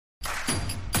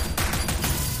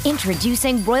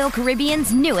Introducing Royal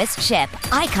Caribbean's newest ship,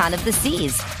 Icon of the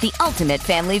Seas, the ultimate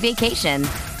family vacation.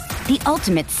 The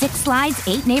ultimate 6 slides,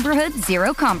 8 neighborhoods,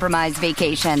 0 compromise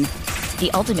vacation.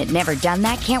 The ultimate never done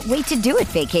that, can't wait to do it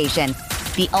vacation.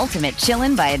 The ultimate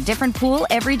chillin' by a different pool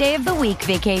every day of the week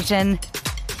vacation.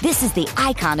 This is the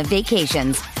Icon of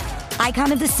Vacations.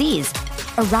 Icon of the Seas,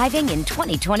 arriving in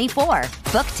 2024.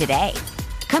 Book today.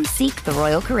 Come seek the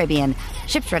Royal Caribbean.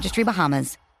 Ships Registry,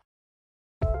 Bahamas.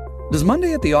 Does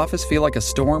Monday at the office feel like a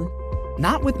storm?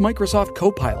 Not with Microsoft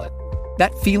Copilot.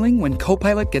 That feeling when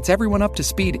Copilot gets everyone up to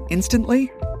speed instantly?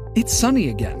 It's sunny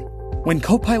again. When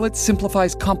Copilot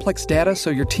simplifies complex data so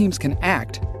your teams can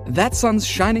act, that sun's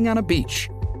shining on a beach.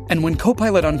 And when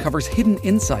Copilot uncovers hidden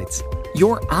insights,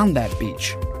 you're on that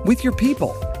beach with your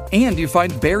people, and you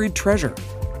find buried treasure.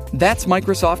 That's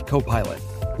Microsoft Copilot.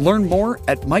 Learn more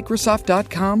at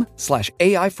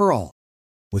Microsoft.com/AI for all.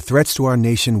 With threats to our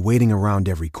nation waiting around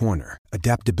every corner,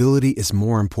 adaptability is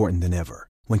more important than ever.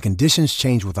 When conditions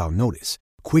change without notice,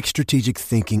 quick strategic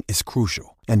thinking is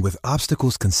crucial. And with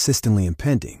obstacles consistently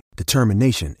impending,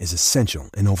 determination is essential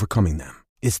in overcoming them.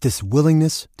 It's this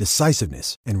willingness,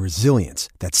 decisiveness, and resilience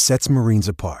that sets Marines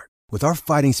apart. With our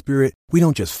fighting spirit, we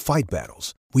don't just fight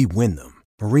battles, we win them.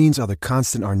 Marines are the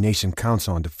constant our nation counts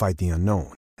on to fight the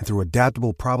unknown. And through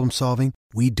adaptable problem solving,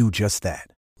 we do just that.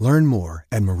 Learn more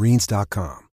at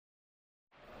marines.com.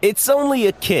 It's only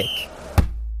a kick,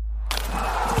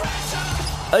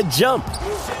 a jump,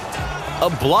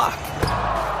 a block.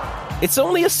 It's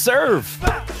only a serve.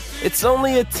 It's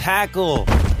only a tackle,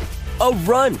 a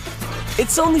run.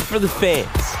 It's only for the fans.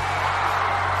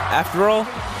 After all,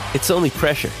 it's only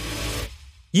pressure.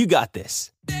 You got this.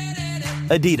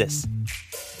 Adidas.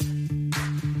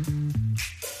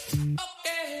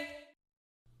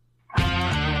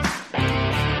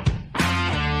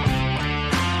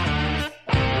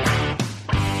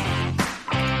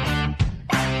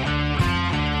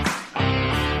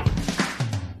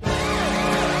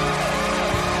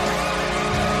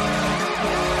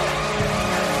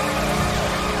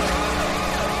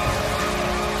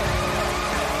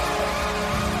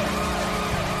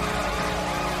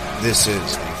 This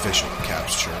is the official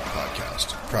Caps Chirp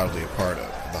podcast, proudly a part of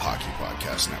the Hockey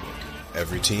Podcast Network.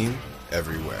 Every team,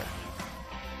 everywhere.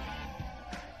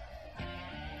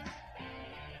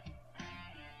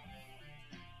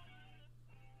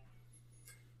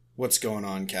 What's going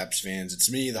on, Caps fans?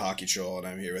 It's me, the Hockey Troll, and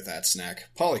I'm here with that snack,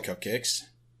 Polly Cupcakes.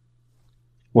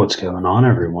 What's going on,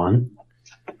 everyone?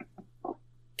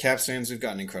 Caps fans, we've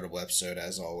got an incredible episode,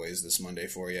 as always, this Monday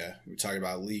for you. We talk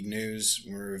about league news.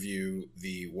 We review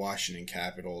the Washington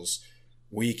Capitals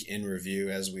week in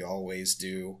review, as we always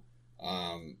do.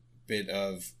 Bit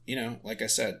of, like I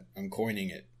said, I'm coining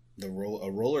it, a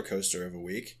roller coaster of a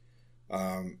week.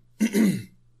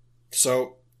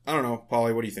 So, I don't know.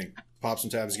 Polly, what do you think? Pop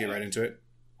some tabs, get right into it?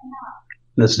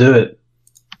 Let's do it.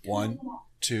 1,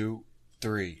 2,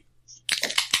 3.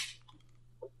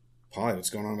 Polly, what's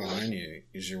going on behind you?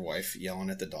 Is your wife yelling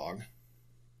at the dog?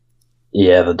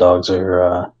 Yeah, the dogs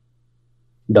are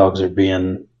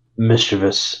being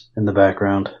mischievous in the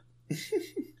background.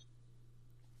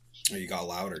 Oh, you got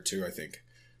louder too, I think.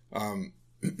 All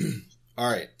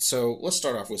right, so let's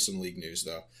start off with some league news,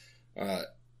 though.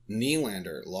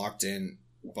 Nylander locked in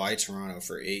by Toronto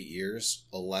for 8 years,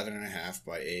 11.5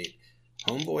 by 8.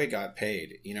 Homeboy got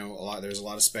paid. There's a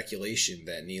lot of speculation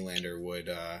that Nylander would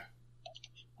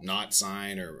not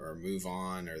sign or move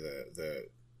on, or the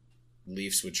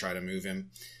Leafs would try to move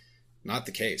him. Not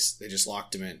the case. They just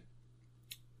locked him in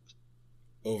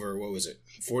over, what was it,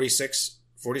 46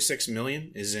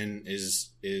 million is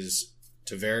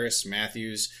Tavares,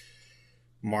 Matthews,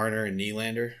 Marner, and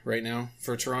Nylander right now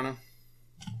for Toronto.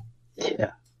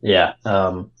 Yeah.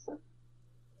 A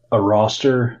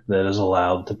roster that is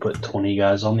allowed to put 20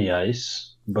 guys on the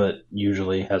ice, but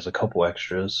usually has a couple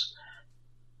extras.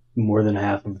 More than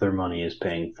half of their money is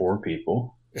paying 4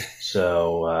 people.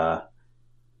 So,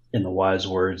 in the wise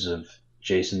words of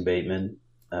Jason Bateman,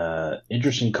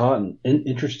 interesting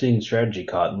strategy,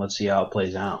 Cotton. Let's see how it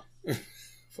plays out.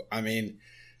 I mean,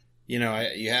 you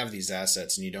have these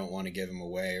assets and you don't want to give them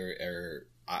away or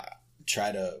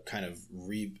try to kind of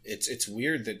It's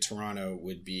weird that Toronto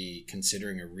would be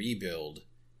considering a rebuild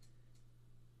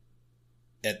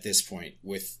at this point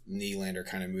with Nylander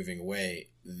kind of moving away.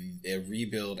 A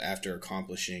rebuild after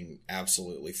accomplishing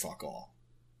absolutely fuck all.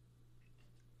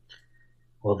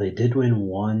 Well, they did win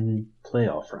one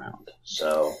playoff round,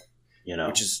 so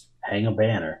which is hang a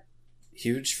banner.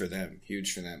 Huge for them.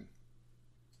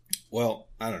 Well,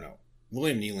 I don't know.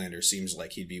 William Nylander seems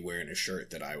like he'd be wearing a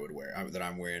shirt that I would wear, that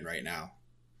I'm wearing right now.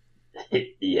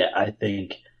 Yeah, I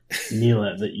think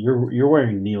Nylander, you're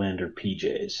wearing Nylander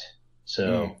PJs,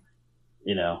 so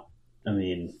I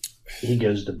mean, he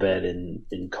goes to bed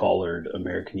in collared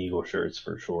American Eagle shirts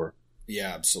for sure.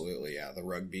 Yeah, absolutely. Yeah, the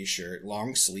rugby shirt,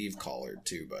 long sleeve collared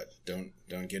too, but don't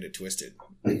get it twisted.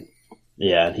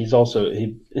 Yeah, and he's also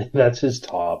that's his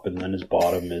top, and then his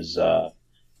bottom is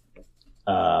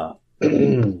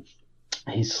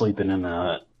he's sleeping in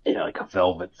like a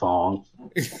velvet thong,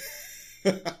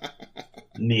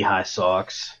 knee high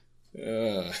socks.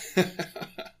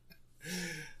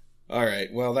 All right,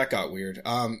 well that got weird.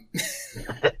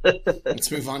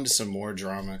 Let's move on to some more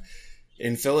drama.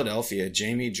 In Philadelphia,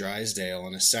 Jamie Drysdale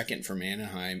and a second from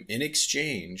Anaheim in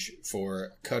exchange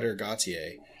for Cutter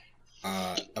Gauthier.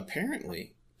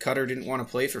 Apparently, Cutter didn't want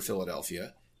to play for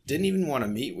Philadelphia. Didn't even want to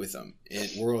meet with him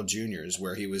at World Juniors,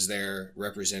 where he was there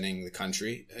representing the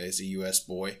country as a U.S.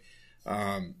 boy.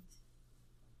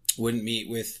 Wouldn't meet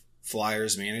with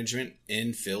Flyers management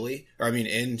in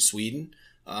in Sweden.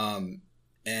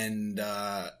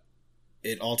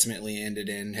 It ultimately ended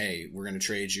in, hey, we're going to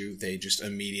trade you. They just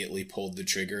immediately pulled the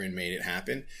trigger and made it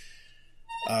happen.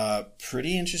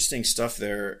 Pretty interesting stuff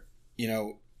there.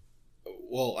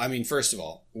 Well, I mean, first of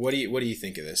all, what do you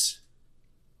think of this?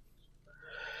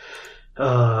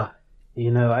 I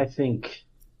think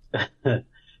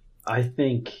I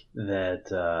think that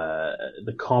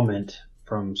the comment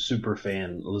from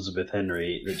superfan Elizabeth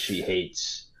Henry that she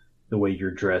hates the way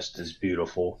you're dressed is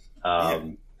beautiful.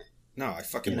 No, I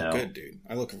fucking look good, dude.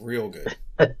 I look real good.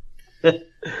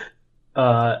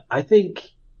 I think,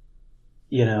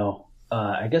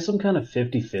 I guess I'm kind of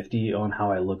 50-50 on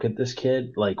how I look at this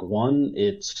kid. Like, one,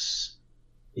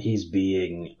 he's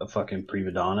being a fucking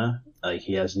prima donna. Like,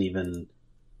 he hasn't even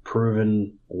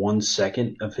proven 1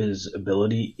 second of his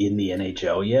ability in the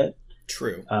NHL yet.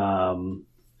 True.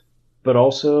 But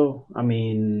also, I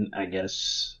mean, I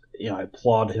guess, I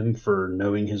applaud him for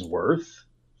knowing his worth.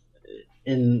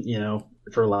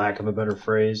 For lack of a better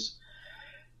phrase,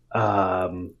 I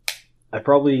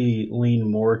probably lean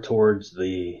more towards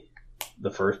the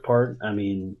first part. I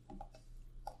mean,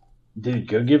 dude,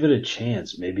 go give it a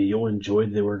chance. Maybe you'll enjoy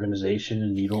the organization,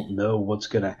 and you don't know what's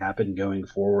going to happen going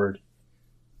forward.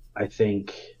 I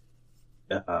think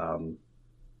he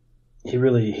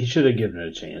should have given it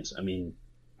a chance. I mean,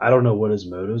 I don't know what his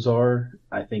motives are.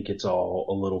 I think it's all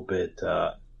a little bit.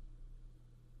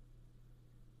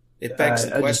 It begs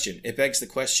the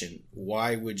question.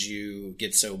 Why would you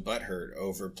get so butthurt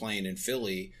over playing in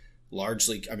Philly?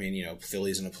 Largely, I mean,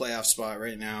 Philly's in a playoff spot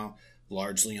right now,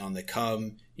 largely on the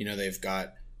come. They've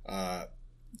got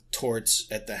Torts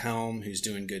at the helm, who's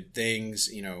doing good things.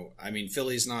 I mean,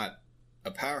 Philly's not a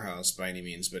powerhouse by any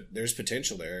means, but there's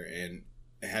potential there. And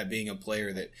being a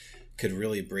player that could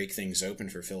really break things open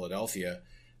for Philadelphia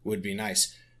would be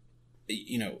nice.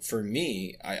 For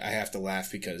me, I have to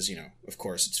laugh because, of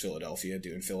course it's Philadelphia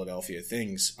doing Philadelphia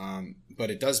things. But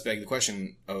it does beg the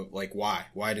question of like, why?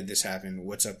 Why did this happen?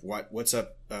 What's up? What's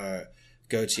up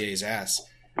Gauthier's ass?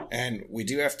 And we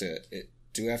do have to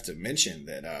mention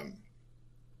that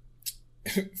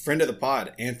friend of the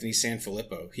pod, Anthony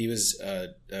Sanfilippo, he was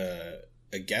a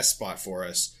guest spot for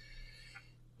us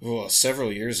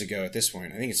several years ago at this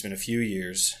point. I think it's been a few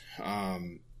years.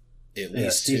 At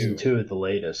least season 2 at the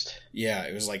latest. Yeah,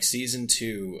 it was like season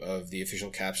 2 of the official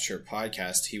Caps Chirp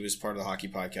podcast. He was part of the Hockey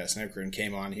Podcast Network and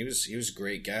came on. He was a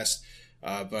great guest.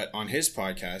 But on his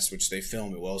podcast, which they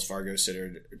film at Wells Fargo Center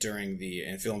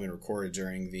and film and recorded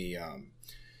during the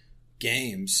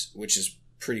games, which is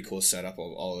pretty cool setup,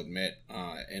 I'll admit,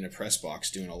 in a press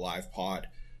box doing a live pod.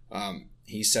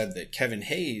 He said that Kevin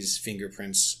Hayes'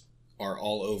 fingerprints are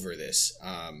all over this.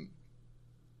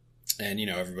 And,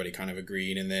 everybody kind of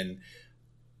agreed. And then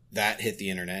that hit the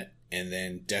internet. And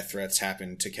then death threats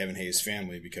happened to Kevin Hayes'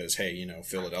 family because, hey,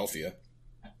 Philadelphia.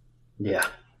 Yeah.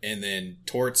 And then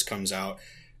Torts comes out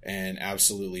and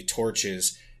absolutely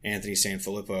torches Anthony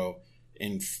Sanfilippo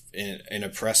in a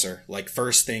presser. Like,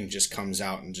 first thing just comes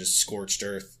out and just scorched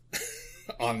earth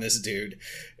on this dude.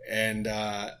 And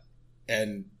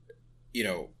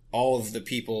all of the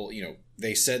people,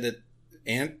 they said that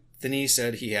Anthony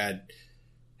said he had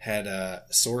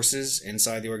sources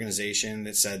inside the organization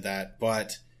that said that,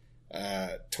 but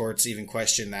Torts even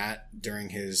questioned that during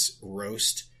his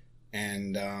roast,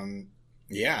 and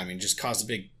just caused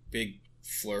a big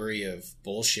flurry of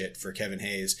bullshit for Kevin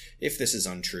Hayes. If this is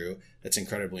untrue, that's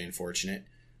incredibly unfortunate.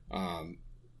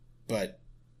 But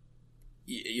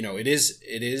it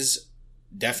is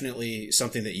definitely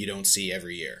something that you don't see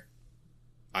every year.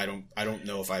 I don't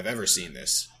know if I've ever seen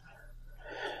this.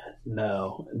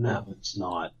 No, it's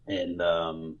not. And,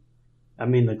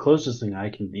 the closest thing I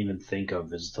can even think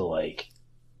of is to,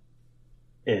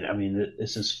 and I mean,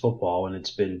 this is football and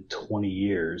it's been 20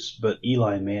 years, but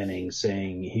Eli Manning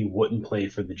saying he wouldn't play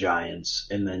for the Giants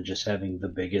and then just having the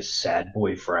biggest sad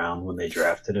boy frown when they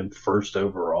drafted him first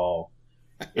overall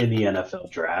in the NFL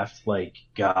draft. Like,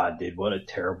 God, dude, what a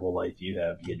terrible life you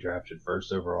have to get drafted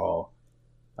first overall.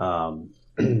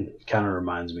 Kind of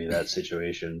reminds me of that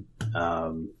situation.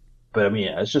 But I mean,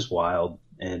 yeah, it's just wild.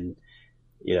 And,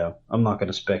 I'm not going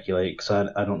to speculate because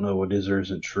I don't know what is or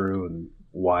isn't true and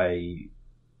why,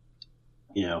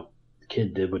 the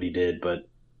kid did what he did, but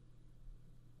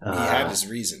he had his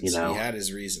reasons. He had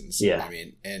his reasons. Yeah. I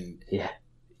mean, and,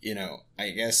 I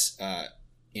guess,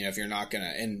 if you're not going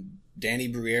to, and Danny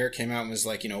Briere came out and was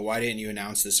like, why didn't you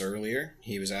announce this earlier?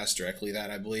 He was asked directly that,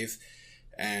 I believe.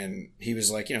 And he was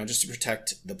like, just to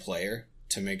protect the player,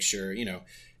 to make sure,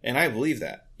 and I believe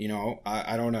that,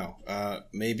 I don't know.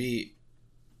 Maybe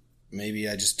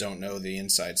I just don't know the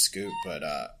inside scoop, but,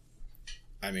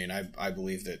 I mean, I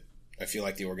believe that I feel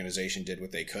like the organization did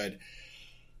what they could.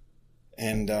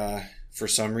 And, for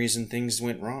some reason things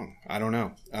went wrong. I don't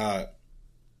know.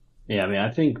 Yeah. I mean, I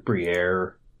think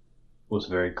Briere was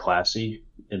very classy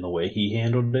in the way he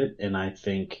handled it. And I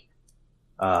think,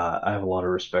 I have a lot of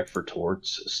respect for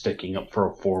Torts sticking up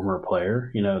for a former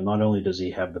player. Not only does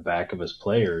he have the back of his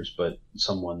players, but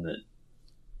someone that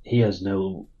he has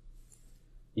no,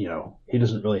 he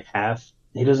doesn't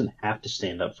have to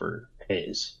stand up for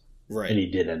Hayes. Right. And he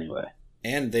did anyway.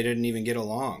 And they didn't even get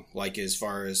along, like, as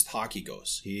far as hockey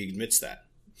goes. He admits that.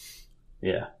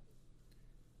 Yeah.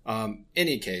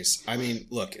 Any case, I mean,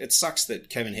 look, it sucks that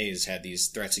Kevin Hayes had these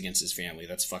threats against his family.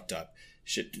 That's fucked up.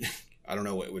 Shit, I don't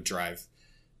know what would drive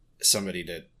somebody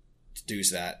to do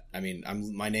that. I mean,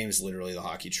 my name is literally the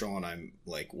Hockey Troll, and I'm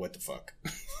like, what the fuck?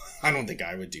 I don't think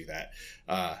I would do that.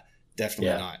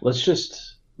 Definitely not. Let's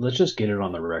just get it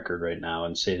on the record right now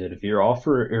and say that if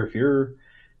you're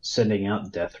sending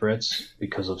out death threats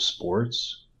because of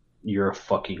sports, you're a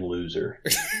fucking loser.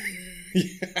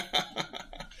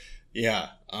 Yeah.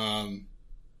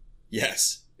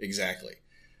 Yes, exactly.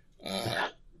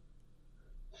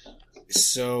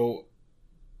 So,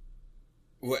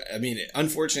 I mean,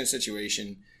 unfortunate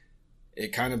situation.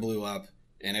 It kind of blew up,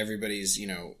 and everybody's,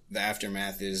 the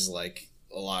aftermath is like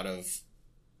a lot of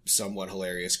somewhat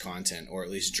hilarious content, or at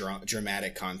least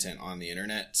dramatic content on the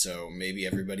internet. So maybe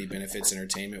everybody benefits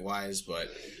entertainment wise, but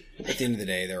at the end of the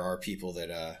day, there are people that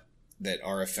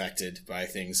are affected by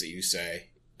things that you say.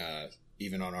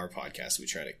 Even on our podcast, we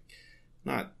try to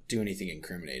not do anything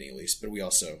incriminating, at least, but we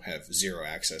also have zero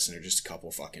access and are just a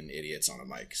couple fucking idiots on a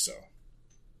mic. So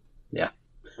yeah.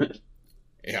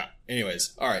 Yeah.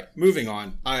 Anyways. All right. Moving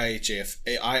on.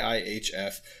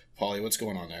 IIHF. Paulie, what's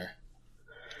going on there?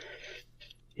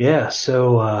 Yeah.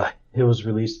 So, it was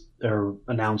released or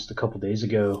announced a couple days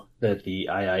ago that the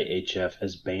IIHF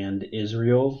has banned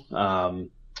Israel.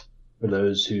 For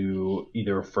those who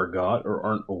either forgot or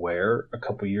aren't aware, a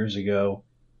couple years ago,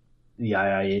 the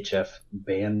IIHF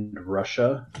banned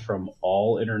Russia from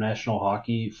all international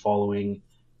hockey following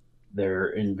their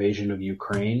invasion of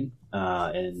Ukraine,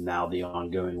 and now the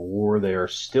ongoing war. They are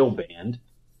still banned.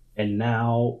 And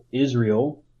now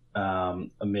Israel,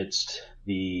 amidst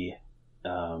the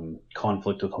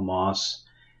conflict with Hamas,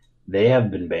 they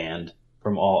have been banned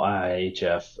from all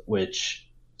IIHF, which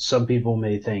some people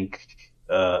may think,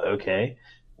 okay,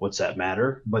 what's that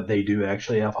matter? But they do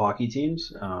actually have hockey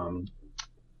teams. I'm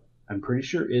pretty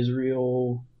sure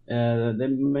Israel, they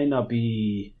may not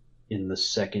be in the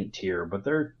second tier, but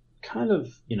they're kind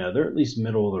of, they're at least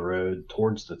middle of the road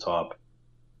towards the top.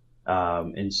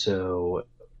 And so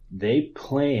they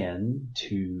plan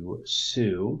to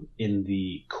sue in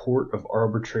the Court of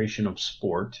Arbitration of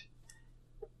Sport.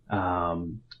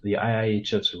 The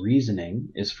IIHF's reasoning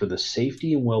is for the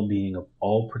safety and well-being of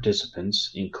all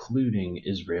participants, including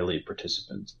Israeli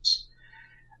participants.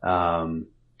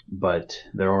 But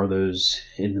there are those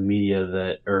in the media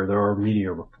there are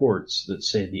media reports that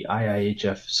say the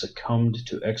IIHF succumbed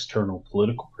to external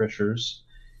political pressures,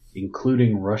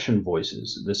 including Russian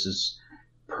voices. This is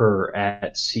per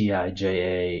at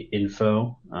CIJA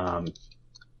info.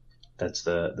 That's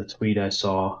the tweet I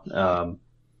saw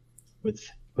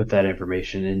with that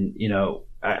information. And,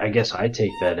 I guess I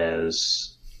take that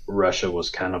as Russia was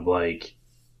kind of like,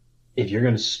 if you're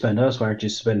going to suspend us, why aren't you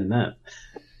suspending them?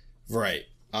 Right.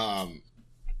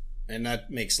 And that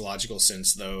makes logical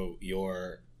sense, though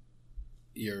your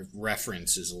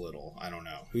reference is a little, I don't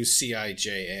know. Who's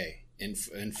CIJA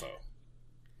info?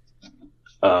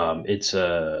 It's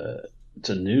a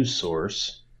news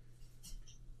source.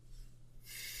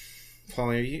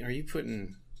 Paulie, are you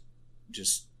putting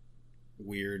just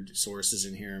weird sources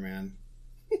in here, man?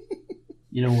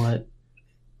 You know what?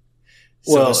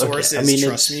 So Well, the source okay. is,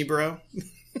 trust me, bro.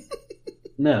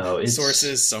 No, it's source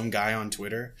is some guy on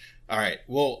Twitter. All right.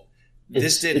 Well,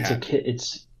 this did happen.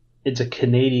 It's a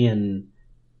Canadian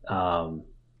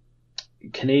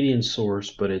Canadian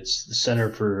source, but it's the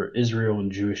Center for Israel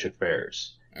and Jewish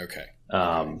Affairs. Okay.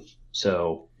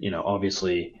 So,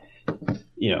 obviously,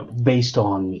 based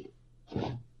on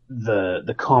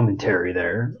the commentary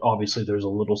there, obviously there's a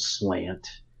little slant.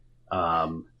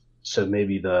 So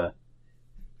maybe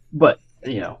but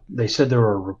they said there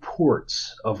are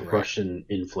reports of Russian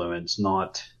influence,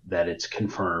 not that it's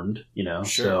confirmed, Sure.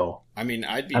 So I mean,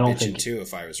 I'd be bitching too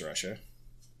if I was Russia.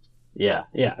 Yeah.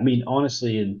 I mean,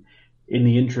 honestly, in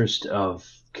the interest of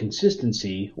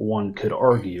consistency, one could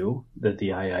argue that the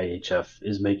IIHF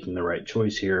is making the right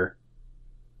choice here.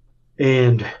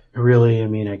 And really, I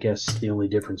mean, I guess the only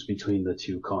difference between the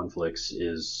two conflicts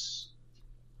is,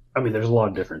 I mean, there's a lot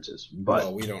of differences, but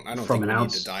I don't think we need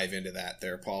to dive into that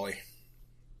there, Paulie.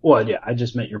 Well, yeah, I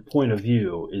just meant your point of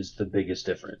view is the biggest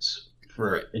difference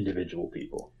for individual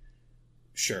people.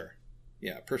 Sure.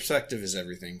 Yeah, perspective is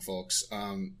everything, folks.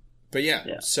 But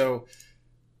yeah, so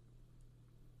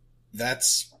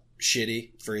that's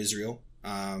shitty for Israel.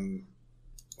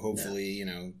 Hopefully,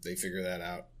 they figure that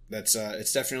out. That's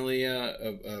it's definitely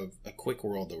a quick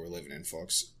world that we're living in,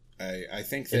 folks. I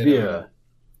think that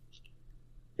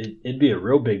it'd be a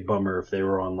real big bummer if they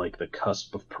were on like the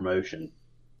cusp of promotion.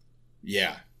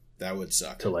 Yeah, that would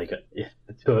suck. It's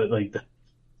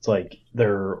like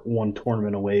they're one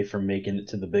tournament away from making it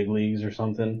to the big leagues or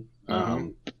something. Mm-hmm.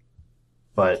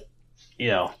 But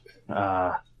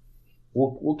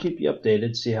we'll keep you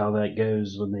updated. See how that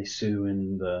goes when they sue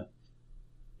in the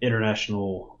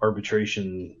International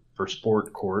Arbitration for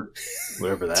Sport Court,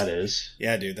 whatever that is.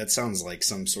 Yeah, dude, that sounds like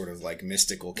some sort of like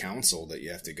mystical council that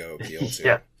you have to go appeal to.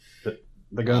 Yeah,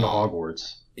 they're going to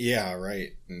Hogwarts. Yeah, right.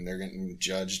 And they're getting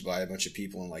judged by a bunch of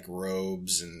people in like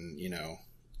robes, and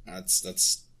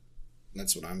that's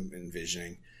what I'm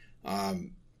envisioning.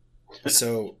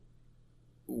 So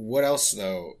what else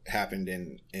though happened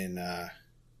in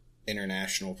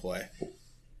international play?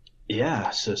 Yeah,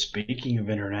 so speaking of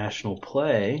international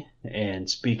play, and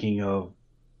speaking of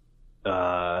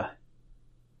Qatar,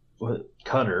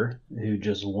 who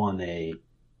just won a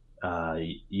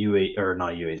U8 or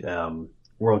not U8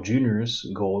 World Juniors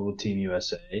gold with Team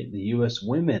USA, the U.S.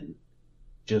 women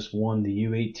just won the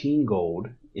U18 gold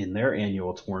in their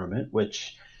annual tournament,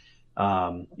 which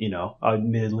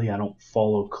admittedly I don't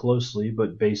follow closely,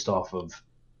 but based off of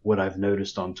what I've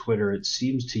noticed on Twitter, it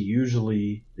seems to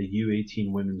usually the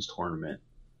U18 women's tournament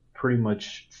pretty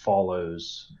much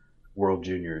follows World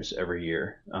Juniors every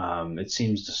year. It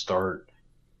seems to start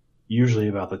usually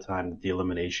about the time that the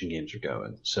elimination games are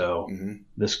going. So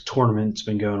This tournament's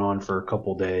been going on for a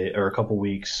couple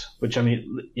weeks, which, I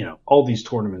mean, all these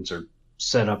tournaments are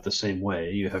set up the same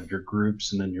way. You have your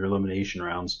groups and then your elimination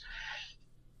rounds.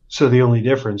 So the only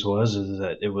difference is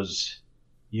that it was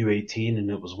U18 and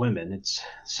it was women. It's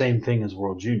the same thing as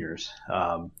World Juniors.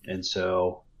 And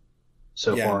so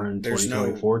far in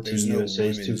 2024, Team USA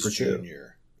is 2 for 2. Junior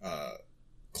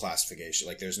classification.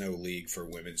 Like, there's no league for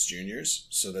women's juniors.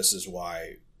 So this is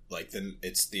why, like, then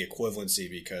it's the equivalency,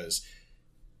 because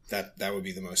that would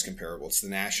be the most comparable. It's the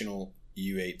national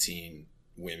U18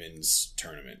 women's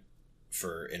tournament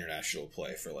for international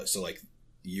play so like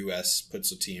US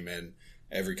puts a team in,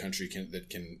 every country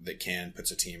that can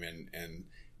puts a team in, and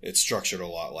it's structured a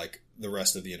lot like the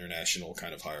rest of the international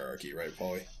kind of hierarchy, right,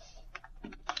 Paulie?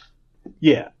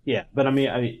 Yeah. But I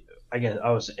mean, I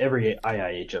guess every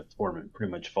IIHF tournament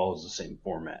pretty much follows the same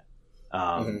format.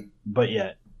 But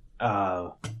yet,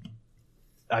 I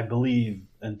believe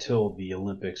until the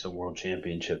Olympics and World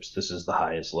Championships, this is the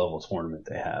highest level tournament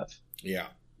they have. Yeah.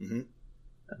 Mm-hmm.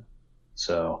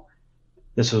 So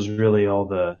this was really all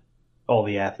the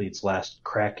athletes' last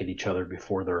crack at each other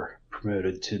before they're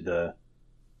promoted to the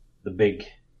big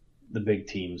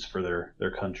teams for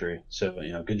their country. So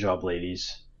good job,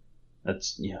 ladies.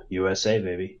 That's USA,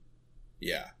 baby.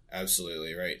 Yeah,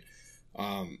 absolutely right.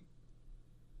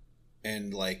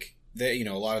 And like a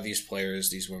lot of these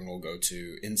players, these women will go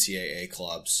to NCAA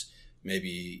clubs,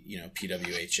 maybe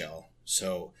PWHL.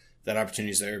 So that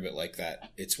opportunity is there, but like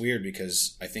that, it's weird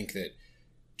because I think that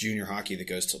junior hockey that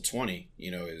goes till 20,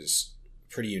 is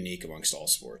pretty unique amongst all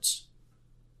sports.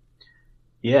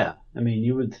 Yeah, I mean,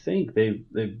 you would think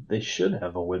they should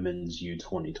have a women's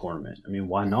U20 tournament. I mean,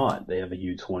 why not? They have a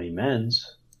U20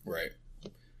 men's. Right.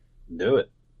 Do it.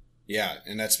 Yeah,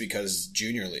 and that's because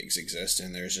junior leagues exist,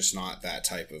 and there's just not that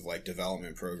type of like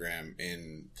development program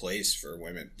in place for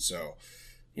women. So,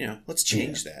 let's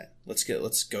change that. Let's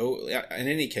go. In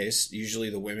any case, usually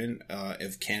the women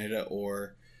of Canada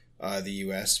or the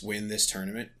U.S. win this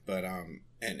tournament, but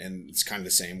and it's kind of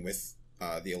the same with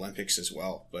the Olympics as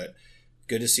well. But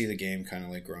good to see the game kind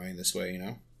of like growing this way, you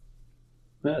know.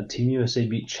 Team USA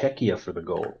beat Czechia for the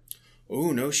gold.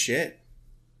 Oh, no shit.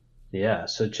 Yeah,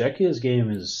 so Czechia's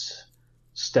game is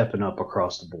stepping up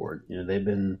across the board. You know, they've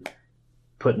been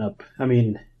putting up. I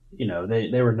mean, you know,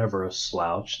 they were never a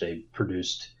slouch. They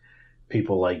produced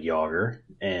people like Yager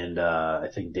and I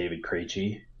think David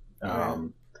Krejci.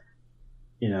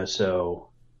 You know, so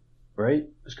right,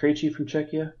 was Krejci from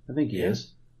Czechia? I think he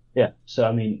is. Yeah. So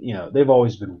I mean, you know, they've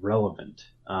always been relevant.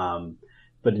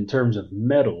 But in terms of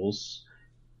medals,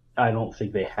 I don't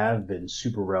think they have been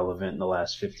super relevant in the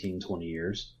last 15, 20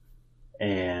 years.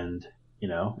 And, you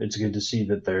know, it's good to see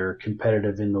that they're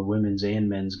competitive in the women's and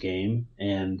men's game.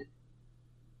 And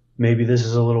maybe this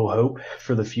is a little hope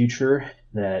for the future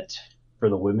that for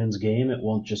the women's game, it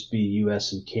won't just be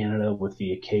U.S. and Canada with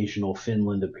the occasional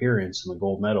Finland appearance in the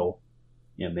gold medal.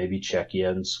 You know, maybe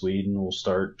Czechia and Sweden will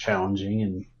start challenging,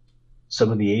 and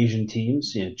some of the Asian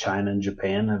teams, you know, China and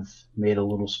Japan have made a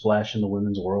little splash in the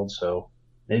women's world. So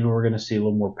maybe we're going to see a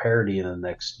little more parity in the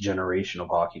next generation of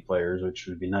hockey players, which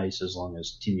would be nice as long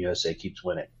as Team USA keeps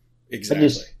winning.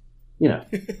 Exactly. You know,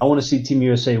 I want to see Team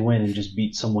USA win and just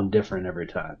beat someone different every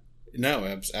time.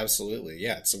 No, absolutely.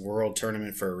 Yeah, it's a world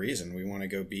tournament for a reason. We want to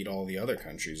go beat all the other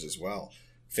countries as well,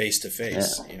 face to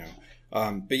face. You know,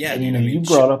 but yeah, and, you know, you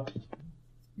brought up.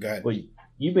 Go ahead. Well,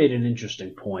 you made an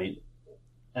interesting point,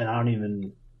 and I don't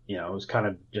even, you know, it was kind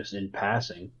of just in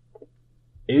passing.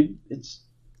 It's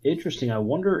interesting. I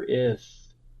wonder if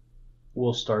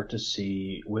we'll start to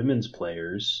see women's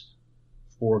players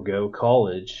forego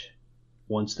college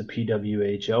once the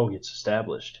PWHL gets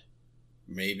established.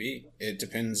 Maybe. It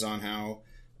depends on how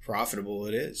profitable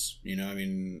it is. You know, I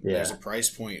mean, there's a price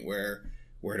point where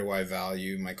do I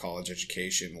value my college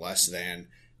education less than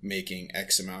making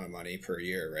X amount of money per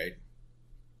year, right?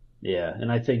 Yeah, and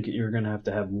I think you're going to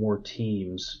have more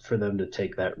teams for them to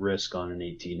take that risk on an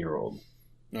 18-year-old.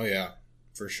 Oh, yeah,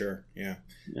 for sure. Yeah.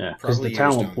 Yeah, because the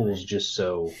talent pool is just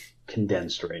so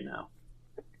condensed right now.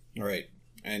 Right.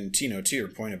 And, you know, to your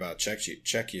point about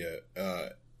Czechia,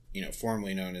 you know,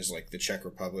 formerly known as like the Czech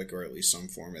Republic, or at least some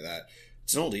form of that.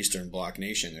 It's an old Eastern Bloc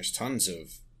nation. There's tons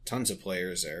of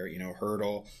players there. You know,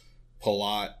 Hurdle,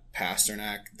 Palat,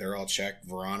 Pasternak, they're all Czech.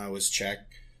 Verana was Czech.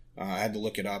 I had to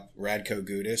look it up. Radko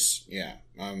Gudas, yeah.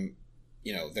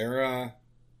 You know, they're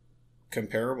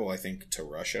comparable, I think, to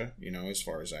Russia. You know, as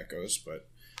far as that goes. But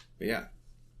yeah,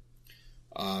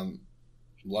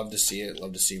 love to see it.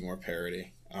 Love to see more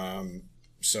parity.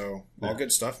 So all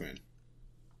good stuff, man.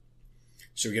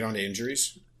 Should we get on to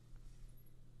injuries?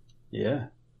 Yeah.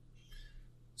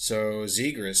 So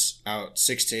Zegras out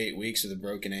 6 to 8 weeks with a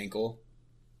broken ankle.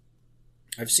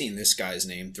 I've seen this guy's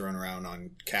name thrown around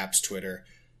on Cap's Twitter.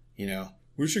 You know,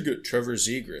 we should get Trevor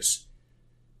Zegras.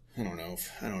 I don't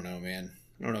know, man.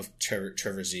 I don't know if Trevor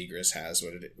Zegras has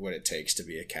what it takes to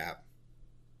be a Cap.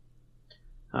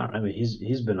 I mean,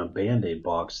 he's been a Band-Aid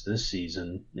box this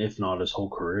season, if not his whole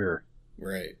career.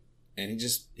 Right. And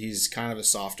he's kind of a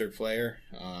softer player,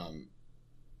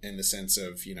 in the sense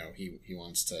of, you know, he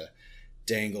wants to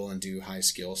dangle and do high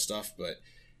skill stuff, but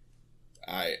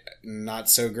not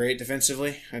so great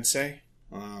defensively, I'd say.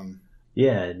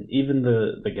 Yeah, and even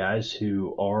the guys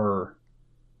who are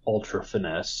ultra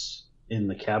finesse in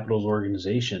the Capitals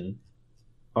organization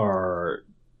are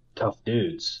tough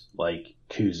dudes, like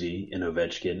Kuzi and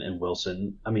Ovechkin and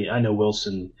Wilson. I mean, I know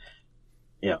Wilson,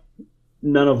 yeah,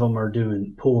 none of them are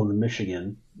pulling the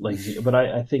Michigan, but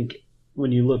I think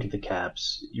when you look at the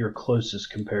Caps, your closest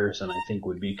comparison, I think,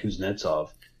 would be Kuznetsov,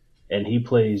 and he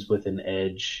plays with an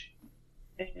edge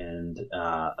and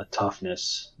a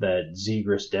toughness that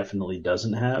Zegras definitely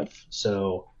doesn't have.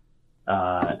 So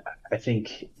I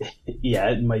think,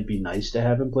 yeah, it might be nice to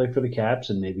have him play for the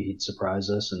Caps, and maybe he'd surprise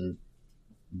us and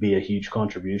be a huge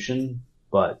contribution,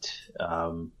 but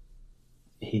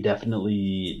he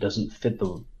definitely doesn't fit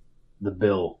the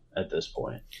bill at this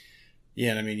point.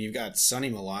 Yeah, and I mean, you've got Sonny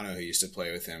Milano, who used to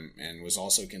play with him and was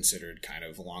also considered kind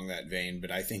of along that vein,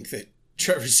 but I think that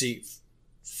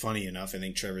funny enough, I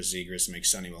think Trevor Zegras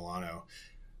makes Sonny Milano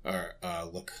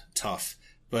look tough.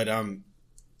 But,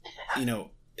 you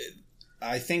know,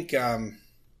 I think I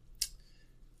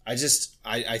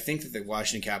think that the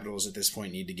Washington Capitals at this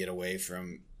point need to get away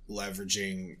from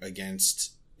leveraging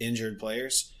against injured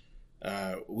players.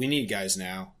 We need guys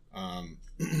now. And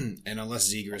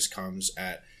unless Zegras comes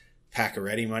at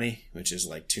Pacioretty money, which is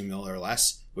like $2 million or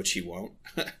less, which he won't,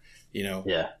 you know,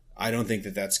 I don't think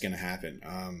that that's going to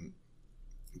happen.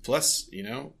 Plus, you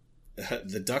know,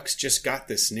 the Ducks just got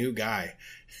this new guy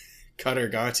Cutter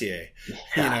Gauthier,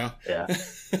 you know? Yeah.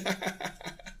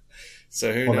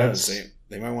 So who knows?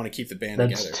 They might want to keep the band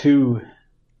together. That's two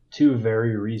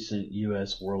very recent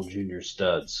U.S. World Junior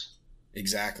studs.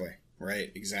 Exactly.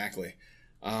 Right. Exactly.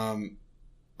 All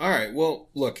right. Well,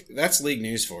 look, that's league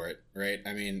news for it, right?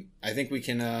 I mean, I think we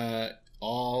can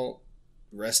all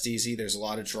rest easy. There's a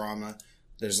lot of drama.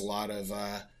 There's a lot of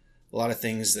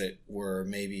things that were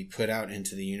maybe put out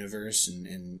into the universe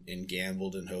and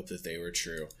gambled and hoped that they were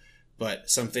true. But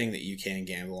something that you can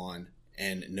gamble on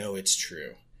and know it's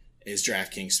true is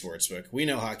DraftKings Sportsbook. We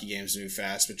know hockey games move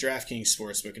fast, but DraftKings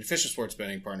Sportsbook, an official sports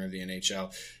betting partner of the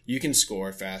NHL, you can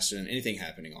score faster than anything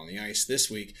happening on the ice.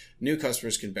 This week, new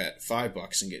customers can bet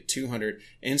 $5 and get $200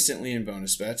 instantly in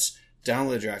bonus bets.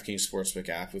 Download the DraftKings Sportsbook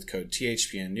app with code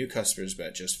THPN. New customers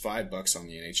bet just $5 on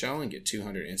the NHL and get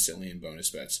 $200 instantly in bonus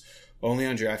bets. Only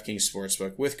on DraftKings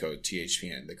Sportsbook with code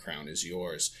THPN. The crown is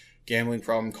yours. Gambling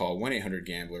problem? Call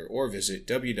 1-800-GAMBLER or visit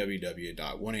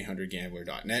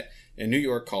www.1800gambler.net. In New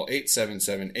York, call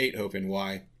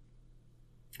 877-8-HOPE-NY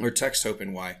or text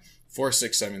HOPE-NY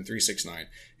 467-369.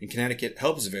 In Connecticut,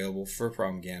 help is available for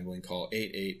problem gambling. Call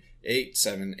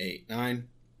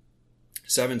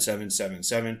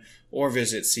 888-789-7777 or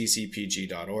visit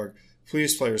ccpg.org.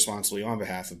 Please play responsibly on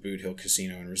behalf of Boot Hill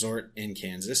Casino and Resort in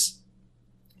Kansas.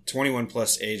 21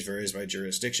 plus, age varies by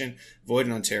jurisdiction. Void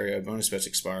in Ontario. Bonus bets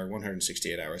expire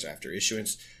 168 hours after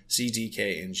issuance. See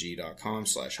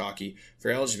dkng.com/hockey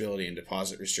for eligibility and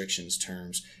deposit restrictions,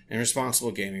 terms, and responsible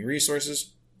gaming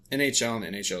resources. NHL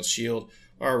and NHL Shield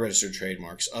are registered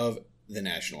trademarks of the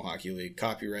National Hockey League.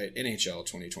 Copyright NHL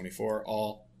 2024.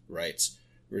 All rights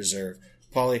reserved.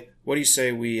 Paulie, what do you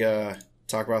say we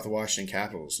talk about the Washington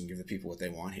Capitals and give the people what they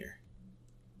want here?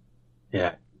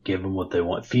 Yeah, give them what they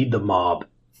want. Feed the mob.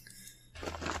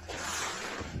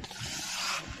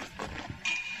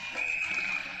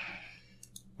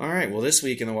 All right. Well, this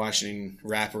week in the Washington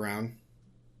wraparound,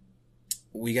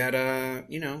 we got an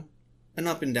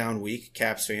up and down week.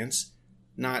 Caps fans,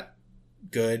 not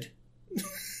good,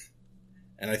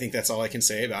 and I think that's all I can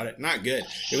say about it. Not good.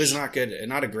 It was not good.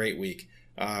 Not a great week.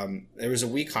 There was a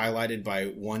week highlighted by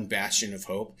one bastion of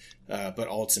hope, but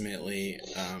ultimately,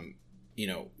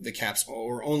 the Caps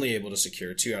were only able to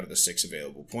secure 2 out of the 6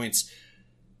 available points.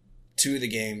 2 of the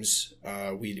games,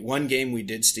 one game we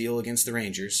did steal against the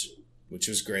Rangers, which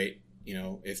was great.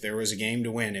 If there was a game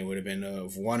to win, it would have been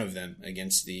one of them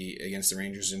against the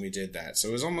Rangers, and we did that. So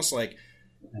it was almost like,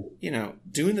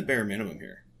 doing the bare minimum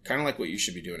here, kind of like what you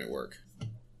should be doing at work.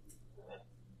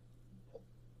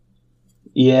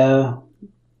 Yeah.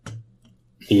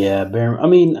 I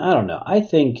don't know. I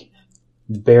think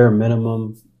bare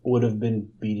minimum would have been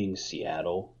beating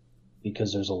Seattle,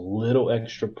 because there's a little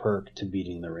extra perk to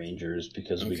beating the Rangers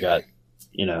because we got,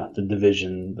 the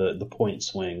division, the point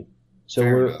swing. So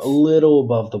Fair we're enough. a little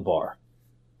above the bar.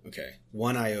 Okay.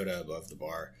 1 iota above the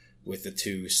bar with the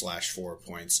 2/4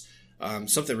 points.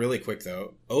 Something really quick,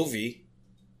 though. Ovi,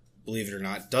 believe it or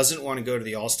not, doesn't want to go to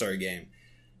the All-Star game.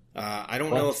 I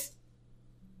don't know if...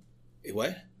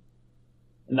 What?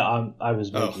 No, I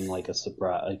was making like a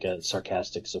surprise, like a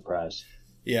sarcastic surprise.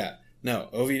 Yeah. No,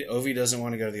 Ovi doesn't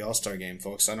want to go to the All-Star game,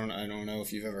 folks. I don't know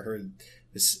if you've ever heard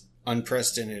this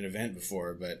unprecedented event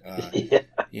before, but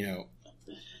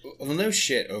well, no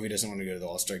shit. Ovi doesn't want to go to the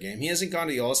All-Star game. He hasn't gone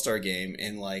to the All-Star game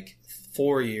in like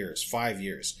 5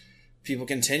 years. People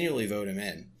continually vote him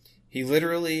in. He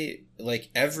literally,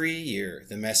 like, every year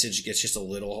the message gets just a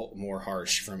little more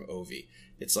harsh from Ovi.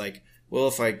 It's like, well,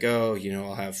 if I go,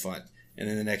 I'll have fun. And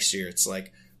then the next year it's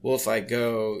like, well, if I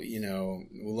go,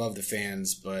 we'll love the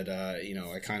fans, but,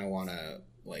 I kind of want to,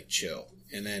 like, chill.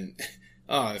 And then,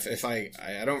 I'm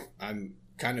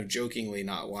kind of jokingly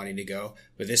not wanting to go,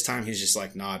 but this time he's just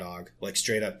like, nah, dog, like,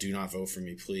 straight up, do not vote for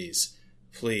me, please.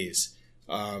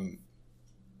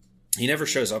 He never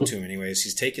shows up to him anyways.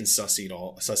 He's taking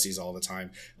sussies all the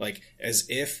time. Like, as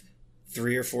if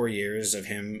 3 or 4 years of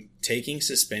him taking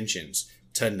suspensions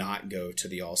to not go to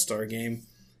the All-Star game,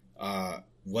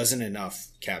 wasn't enough,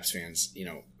 Caps fans.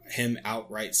 Him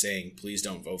outright saying, please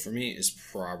don't vote for me, is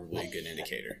probably a good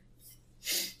indicator.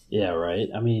 Yeah, right.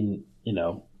 I mean,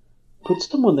 put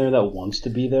someone there that wants to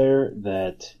be there,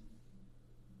 that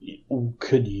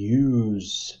could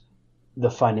use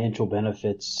the financial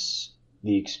benefits,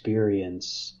 the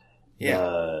experience,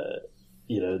 the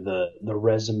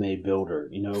resume builder.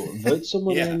 Vote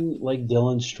someone in like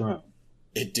Dylan Strome.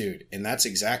 Dude, and that's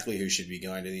exactly who should be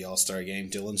going to the All-Star game,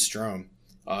 Dylan Strome.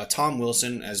 Tom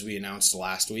Wilson, as we announced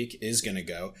last week, is going to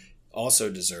go. Also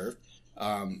deserved.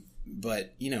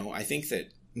 But, I think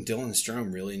that Dylan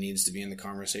Strome really needs to be in the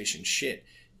conversation. Shit.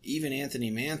 even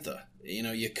Anthony Mantha.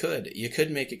 You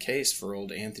could make a case for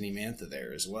old Anthony Mantha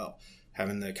there as well,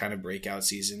 having the kind of breakout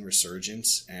season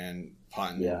resurgence and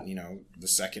potting, the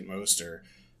second most or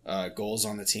goals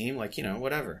on the team,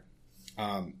 whatever.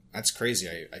 That's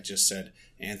crazy. I just said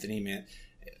Anthony Mantha.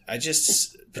 I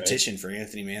just petitioned for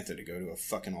Anthony Mantha to go to a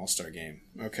fucking All-Star game.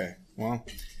 Okay, well,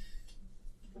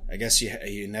 I guess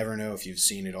you never know if you've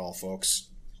seen it all, folks.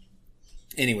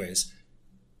 Anyways,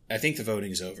 I think the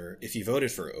voting's over. If you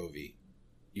voted for Ovi,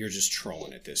 you're just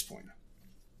trolling at this point.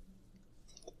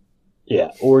 Yeah,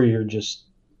 or you're just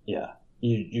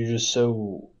you're just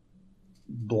so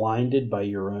blinded by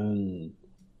your own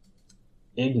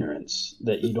ignorance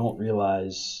that you don't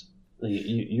realize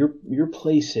you're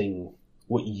placing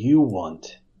what you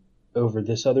want over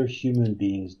this other human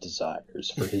being's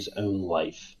desires for his own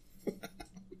life.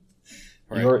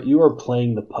 Right. You are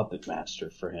playing the puppet master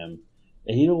for him,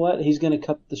 and you know what? He's going to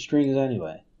cut the strings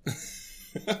anyway.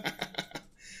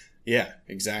 Yeah,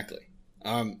 exactly.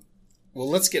 Well,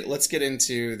 let's get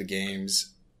into the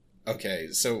games. Okay,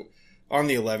 so on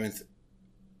the 11th,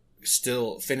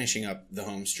 still finishing up the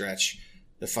home stretch,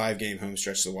 the 5-game home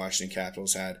stretch the Washington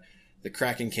Capitals had. The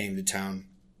Kraken came to town.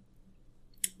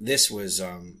 This was,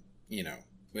 a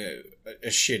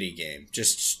shitty game.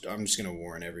 I'm just going to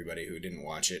warn everybody who didn't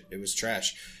watch it. It was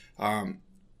trash.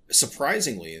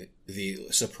 Surprisingly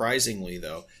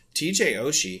though, TJ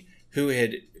Oshie, who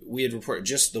we had reported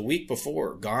just the week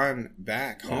before gone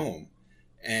back home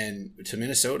and to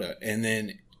Minnesota, and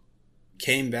then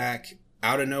came back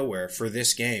out of nowhere for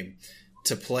this game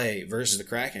to play versus the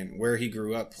Kraken, where he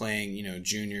grew up playing,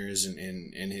 juniors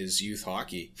and his youth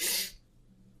hockey,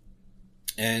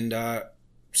 and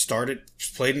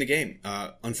played in the game.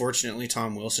 Unfortunately,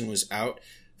 Tom Wilson was out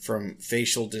from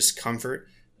facial discomfort.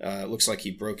 Looks like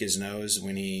he broke his nose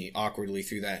when he awkwardly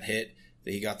threw that hit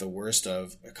that he got the worst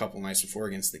of a couple nights before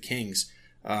against the Kings.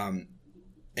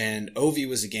 And Ovi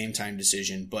was a game time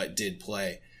decision, but did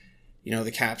play.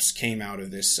 The Caps came out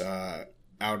of this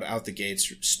out the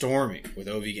gates storming, with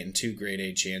Ovi getting 2 grade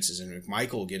A chances and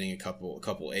McMichael getting a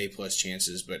couple A+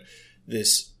 chances. But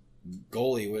this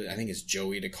goalie, I think it's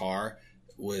Joey Dakar,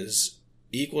 was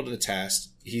equal to the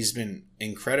task. He's been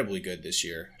incredibly good this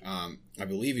year. I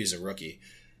believe he's a rookie.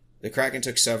 The Kraken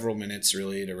took several minutes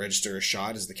really to register a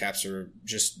shot, as the Caps were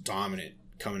just dominant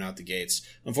coming out the gates.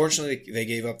 Unfortunately, they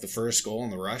gave up the first goal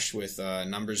in the rush with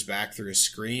numbers back through a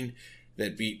screen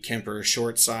that beat Kemper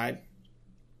short side.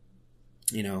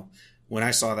 When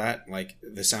I saw that,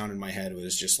 the sound in my head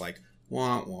was just like,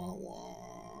 wah, wah,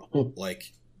 wah.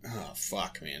 Like, oh,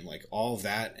 fuck, man. All of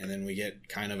that, and then we get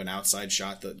kind of an outside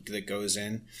shot that goes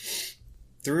in.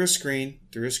 Through a screen.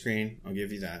 I'll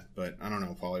give you that. But I don't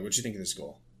know, Paulie, what'd you think of this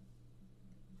goal?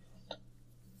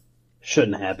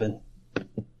 Shouldn't happen.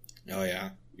 Oh,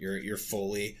 yeah. You're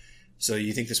fully... So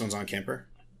you think this one's on Kemper?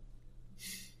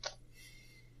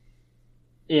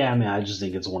 Yeah, I just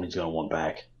think it's one he's going to want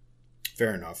back.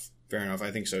 Fair enough.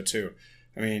 I think so, too.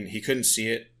 He couldn't see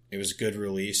it. It was a good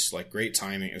release, great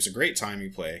timing. It was a great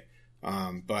timing play.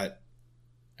 But,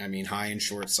 high and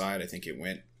short side, I think it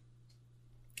went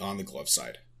on the glove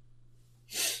side.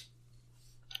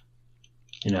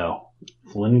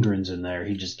 Lindgren's in there.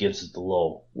 He just gives it the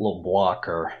little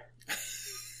blocker.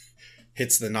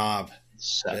 Hits the knob.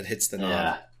 That hits the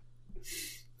knob.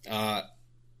 Yeah.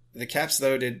 The Caps,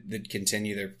 though, did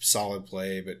continue their solid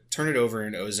play, but turn it over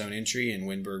in ozone entry, and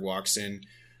Winberg walks in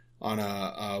on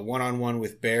a one-on-one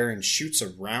with Bear and shoots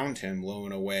around him, low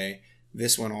and away.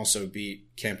 This one also beat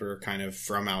Kemper kind of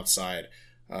from outside.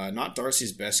 Not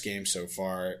Darcy's best game so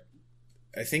far.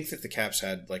 I think that the Caps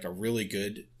had a really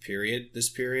good this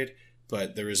period,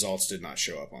 but the results did not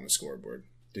show up on the scoreboard.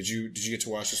 Did you get to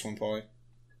watch this one, Paulie?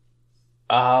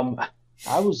 I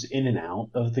was in and out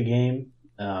of the game.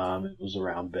 It was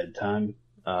around bedtime.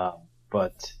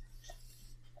 But,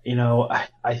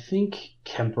 I think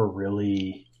Kemper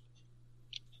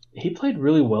he played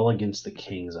really well against the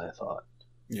Kings, I thought.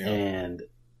 Yeah. And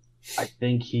I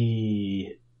think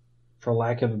he, for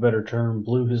lack of a better term,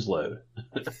 blew his load.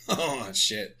 Oh,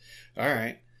 shit. All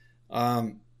right.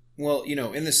 Well,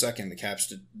 in the second, the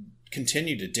Caps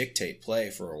continued to dictate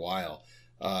play for a while.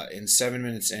 In 7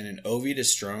 minutes in, an Ovi to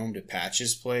Strome to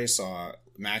Patch's play saw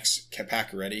Max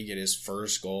Pacioretty get his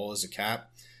first goal as a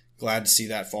Cap. Glad to see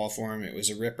that fall for him. It was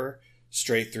a ripper.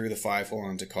 Straight through the 5-hole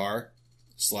on Dakar,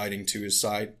 sliding to his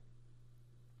side.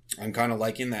 I'm kind of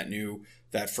liking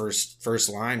that first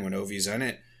line when Ovi's in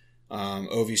it.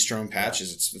 Ovi, Strome,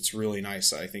 Patches. It's really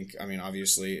nice. I think,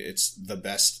 obviously it's the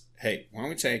best. Hey, why don't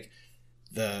we take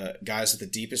the guys with the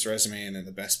deepest resume and then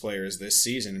the best players this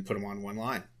season and put them on one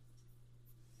line?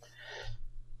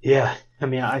 Yeah, I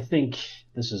mean, I think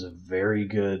this is a very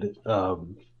good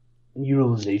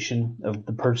utilization of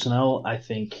the personnel. I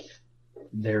think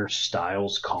their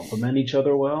styles complement each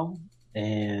other well,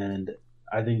 and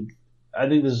I think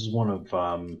this is one of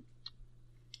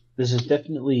this is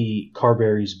definitely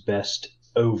Carberry's best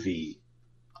OV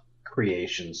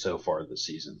creation so far this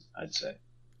season, I'd say.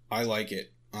 I like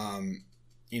it.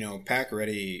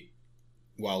 Pacioretty,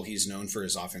 while he's known for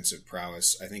his offensive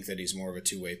prowess, I think that he's more of a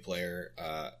two-way player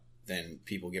than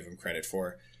people give him credit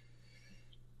for.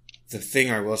 The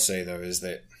thing I will say, though, is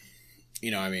that,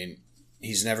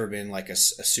 he's never been like a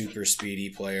super speedy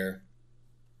player.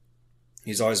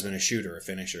 He's always been a shooter, a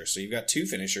finisher. So you've got two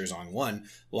finishers on one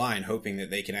line, hoping that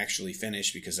they can actually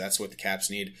finish because that's what the Caps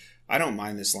need. I don't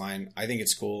mind this line. I think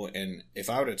it's cool. And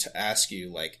if I were to ask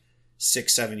you,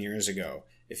 6-7 years ago,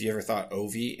 if you ever thought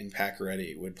Ovi and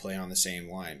Pacioretty would play on the same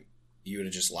line, you would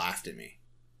have just laughed at me.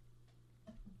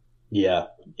 Yeah,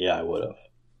 I would have.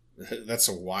 That's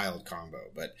a wild combo.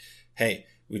 But hey,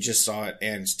 we just saw it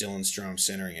and Dylan Strome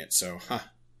centering it. So,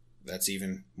 that's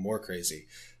even more crazy.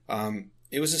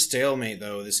 It was a stalemate,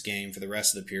 though, this game for the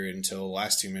rest of the period until the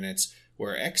last 2 minutes,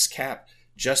 where ex-Cap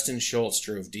Justin Schultz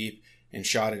drove deep and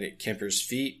shot it at Kemper's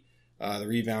feet. The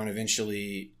rebound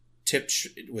eventually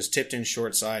was tipped in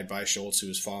short side by Schultz, who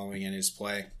was following in his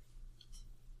play.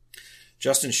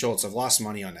 Justin Schultz, I've lost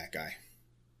money on that guy.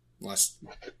 Lost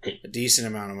a decent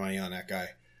amount of money on that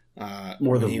guy.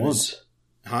 More than once.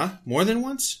 More than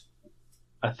once?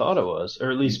 I thought it was,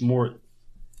 or at least more.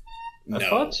 No. I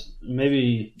thought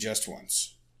maybe just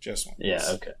once. Yeah,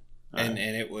 okay. And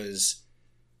it was,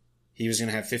 he was going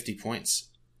to have 50 points.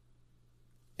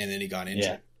 And then he got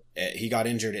injured. Yeah. He got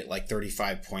injured at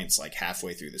 35 points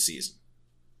halfway through the season.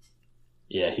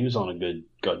 Yeah, he was on a good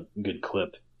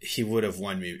clip. He would have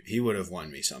won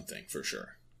me something for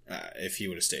sure if he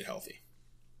would have stayed healthy.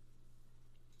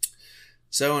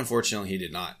 So unfortunately he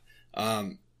did not.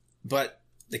 But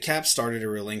the Caps started to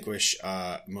relinquish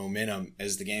momentum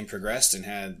as the game progressed and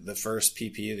had the first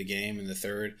PP of the game in the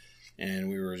third, and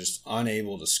we were just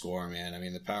unable to score, man. I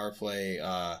mean, the power play,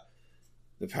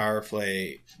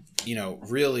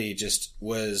 really just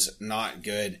was not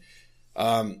good.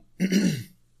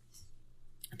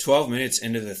 12 minutes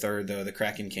into the third, though, the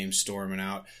Kraken came storming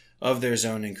out of their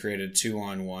zone and created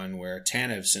 2-on-1, where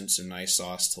Tanev sent some nice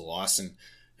sauce to Lawson,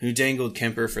 who dangled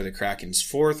Kemper for the Kraken's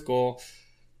fourth goal.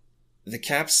 The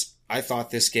Caps, I thought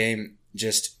this game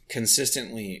just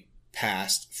consistently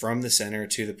passed from the center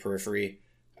to the periphery.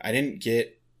 I didn't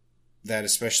get that,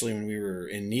 especially when we were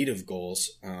in need of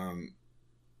goals.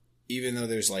 Even though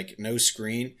there's no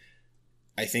screen,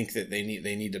 I think that they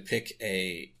need to pick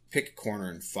a corner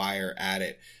and fire at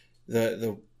it.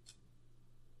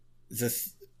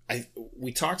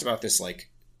 We talked about this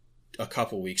a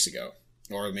couple weeks ago,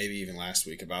 or maybe even last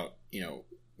week, about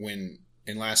when.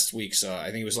 In last week's,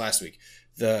 I think it was last week,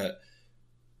 the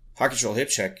Hockey Troll Hip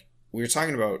Check, we were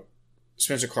talking about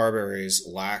Spencer Carberry's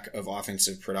lack of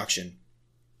offensive production.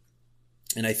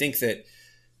 And I think that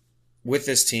with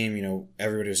this team,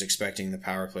 everybody was expecting the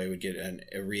power play would get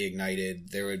reignited.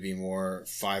 There would be more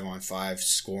 5-on-5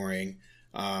 scoring.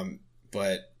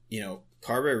 But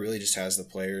Carberry really just has the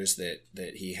players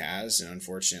that he has. And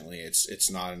unfortunately,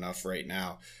 it's not enough right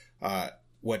now.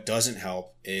 What doesn't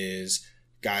help is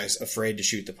guys afraid to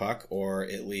shoot the puck, or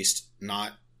at least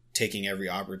not taking every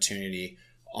opportunity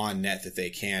on net that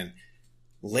they can.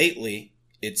 Lately,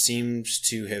 it seems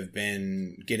to have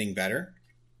been getting better.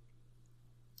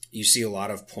 You see a lot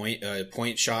of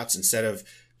point shots instead of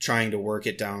trying to work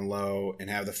it down low and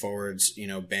have the forwards,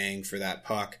 bang for that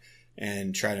puck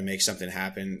and try to make something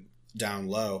happen down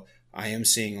low. I am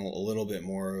seeing a little bit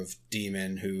more of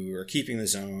D-men who are keeping the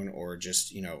zone or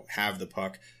just, have the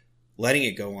puck, letting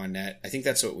it go on net. I think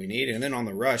that's what we need. And then on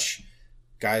the rush,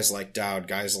 guys like Dowd,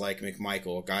 guys like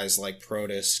McMichael, guys like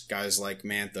Protas, guys like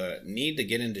Mantha need to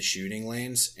get into shooting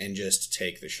lanes and just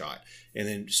take the shot and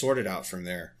then sort it out from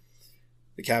there.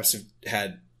 The Caps have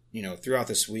had, throughout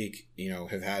this week,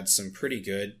 have had some pretty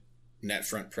good net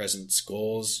front presence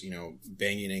goals,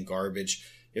 banging in garbage.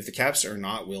 If the Caps are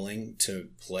not willing to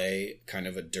play kind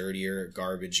of a dirtier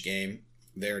garbage game,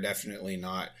 they're definitely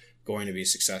not going to be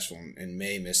successful and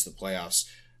may miss the playoffs.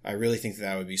 I really think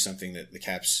that would be something that the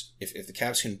Caps, if the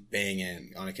Caps can bang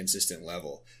in on a consistent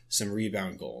level, some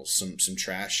rebound goals, some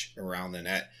trash around the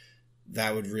net,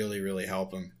 that would really, really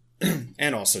help them.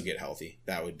 And also get healthy.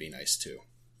 That would be nice too.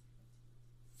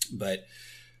 But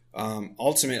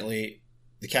ultimately,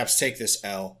 the Caps take this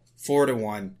L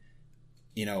 4-1.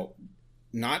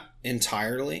 Not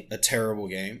entirely a terrible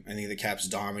game. I think the Caps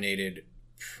dominated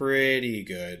pretty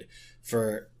good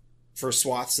for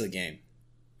swaths of the game.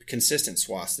 consistent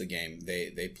swaths of the game,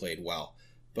 they played well.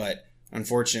 But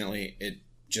unfortunately, it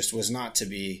just was not to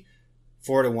be.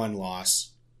 4-1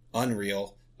 loss,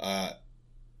 unreal.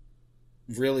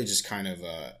 Really just kind of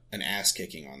an ass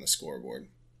kicking on the scoreboard.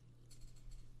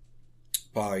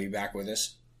 Paul, are you back with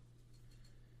us?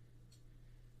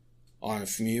 On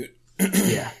mute?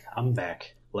 Yeah, I'm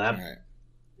back. All right.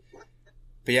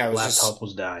 But yeah, laptop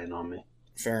was dying on me.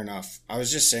 Fair enough. I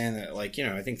was just saying that, like, you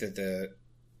know, I think the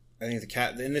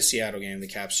in the Seattle game, the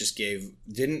Caps just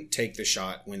didn't take the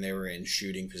shot when they were in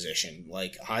shooting position,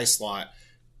 like high slot.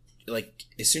 Like,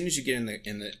 as soon as you get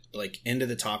in the like into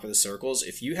the top of the circles,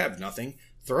 if you have nothing,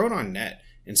 throw it on net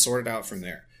and sort it out from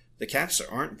there. The Caps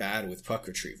aren't bad with puck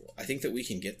retrieval. I think that we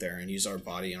can get there and use our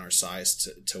body and our size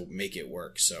to make it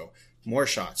work. So more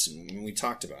shots, and when we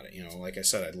talked about it, you know, like I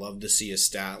said, I'd love to see a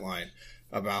stat line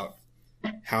about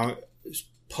how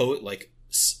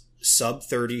sub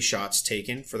 30 shots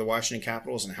taken for the Washington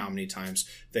Capitals and how many times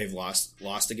they've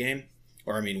lost a game,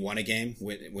 or I mean won a game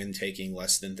when taking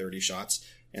less than 30 shots.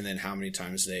 And then how many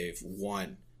times they've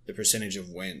won, the percentage of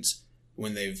wins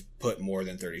when they've put more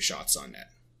than 30 shots on net.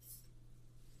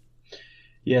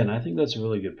 Yeah, and I think that's a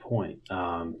really good point.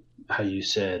 How you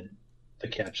said the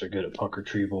Caps are good at puck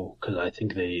retrieval, because I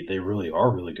think they really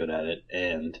are really good at it.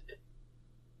 And,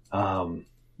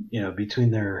 you know,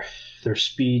 between their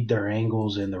speed, their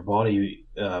angles, and their body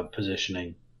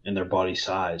positioning and their body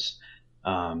size,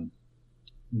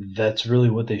 that's really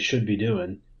what they should be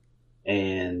doing.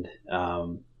 And,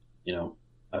 you know,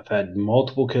 I've had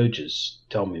multiple coaches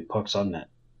tell me pucks on net.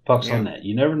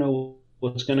 You never know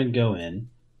what's going to go in.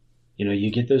 You know,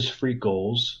 you get those freak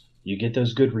goals, you get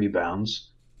those good rebounds,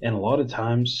 and a lot of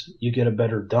times you get a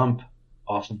better dump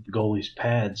off of the goalie's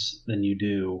pads than you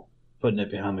do putting it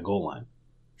behind the goal line.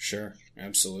 Sure,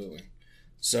 absolutely.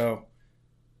 So,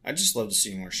 I'd just love to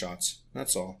see more shots.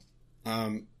 That's all.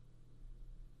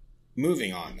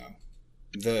 Moving on, though.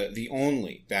 The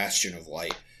only bastion of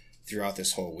light throughout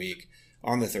this whole week,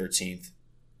 on the 13th,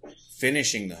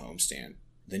 finishing the homestand,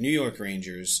 the New York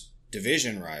Rangers,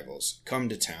 division rivals, come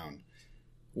to town.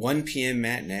 1 p.m.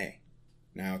 matinee.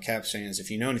 Now, Caps fans,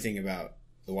 if you know anything about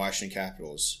the Washington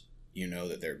Capitals, you know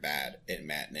that they're bad at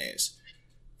matinees.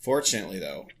 Fortunately,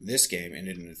 though, this game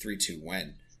ended in a 3-2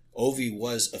 win. Ovi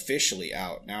was officially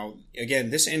out. Now, again,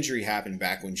 this injury happened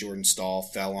back when Jordan Stahl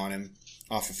fell on him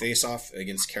off a faceoff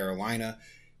against Carolina.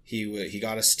 He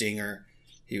got a stinger.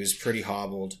 He was pretty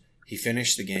hobbled. He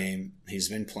finished the game. He's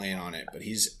been playing on it, but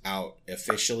he's out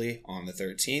officially on the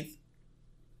 13th.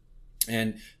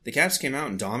 And the Caps came out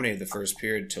and dominated the first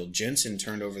period till Jensen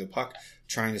turned over the puck,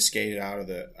 trying to skate it out of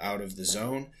the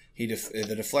zone.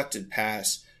 The deflected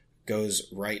pass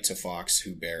goes right to Fox,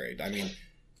 who buried. I mean,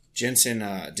 Jensen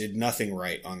did nothing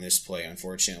right on this play,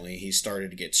 unfortunately. He started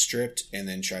to get stripped and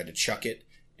then tried to chuck it,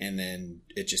 and then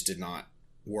it just did not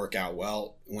work out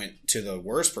well. Went to the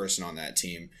worst person on that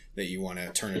team that you want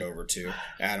to turn it over to,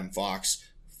 Adam Fox,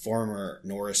 former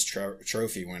Norris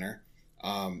Trophy winner,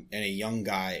 and a young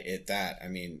guy at that. I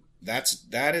mean, that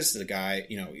is the guy,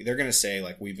 you know, they're going to say,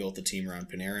 like, we built the team around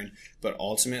Panarin, but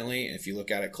ultimately, if you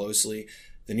look at it closely,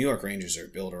 the New York Rangers are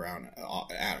built around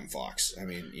Adam Fox. I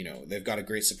mean, you know, they've got a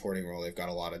great supporting role. They've got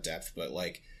a lot of depth, but,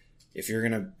 like, if you're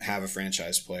going to have a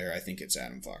franchise player, I think it's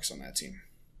Adam Fox on that team.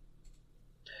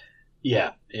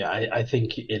 Yeah, I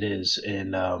think it is.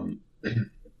 And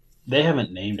they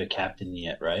haven't named a captain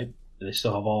yet, right? Do they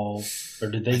still have all, or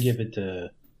did they give it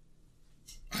to?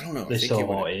 I don't know. They still have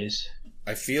all A's.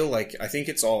 I think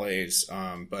it's all A's.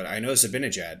 But I know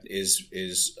Zibanejad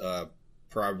is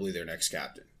probably their next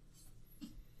captain.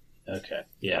 Okay,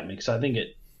 yeah, because I think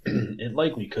it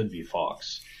likely could be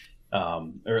Fox,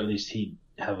 or at least he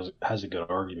has a good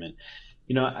argument.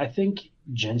 You know, I think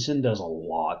Jensen does a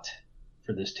lot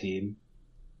for this team,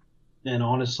 and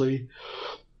honestly,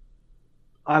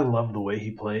 I love the way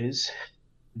he plays,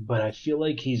 but I feel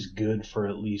like he's good for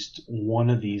at least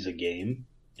one of these a game,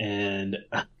 and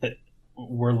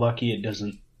we're lucky it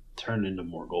doesn't turn into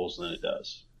more goals than it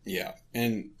does. Yeah,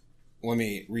 and let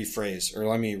me rephrase, or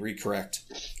let me correct.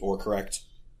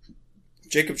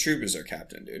 Jacob Chirp is our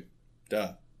captain, dude.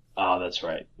 Duh. Oh, that's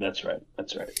right.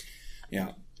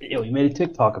 Yeah. Yeah, we made a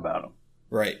TikTok about him.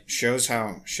 Right. Shows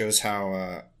how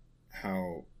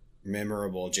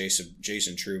memorable Jason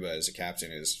Trouba as a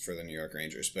captain is for the New York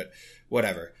Rangers. But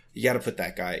whatever. You got to put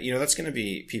that guy. You know, that's going to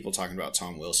be people talking about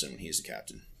Tom Wilson when he's the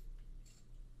captain.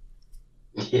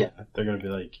 Yeah, they're going to be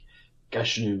like, guy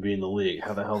shouldn't even be in the league.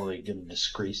 How the hell are they going to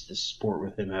disgrace this sport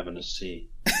with him having a C?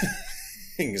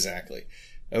 Exactly.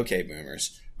 Okay,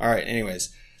 boomers. All right,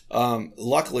 anyways.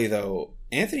 Luckily, though,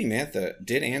 Anthony Mantha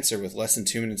did answer with less than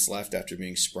 2 minutes left after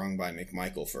being sprung by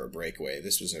McMichael for a breakaway.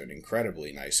 This was an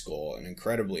incredibly nice goal, an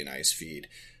incredibly nice feed.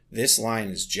 This line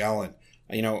is gelling.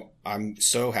 I'm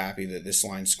so happy that this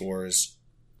line scores,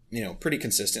 pretty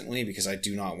consistently because I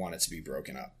do not want it to be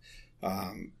broken up.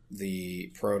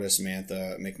 The Protas,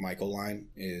 Mantha, McMichael line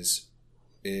is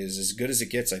as good as it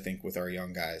gets, I think, with our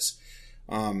young guys.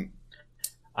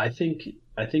 I think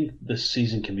this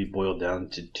season can be boiled down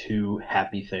to two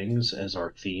happy things as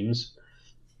our themes.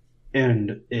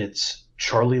 And it's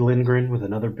Charlie Lindgren with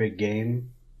another big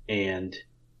game and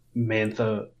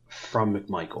Mantha from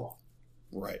McMichael.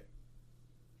 Right.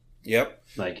 Yep.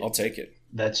 Like, I'll take it.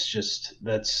 That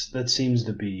seems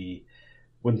to be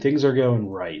when things are going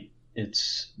right.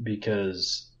 It's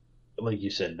because, like you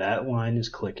said, that line is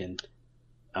clicking.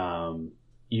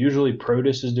 Usually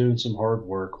Protas is doing some hard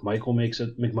work. McMichael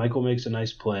makes a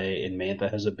nice play, and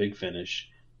Mantha has a big finish.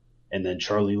 And then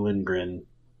Charlie Lindgren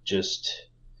just,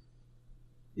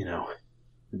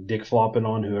 dick flopping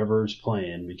on whoever's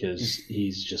playing because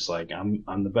he's just like, I'm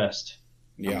the best.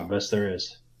 Yeah. I'm the best there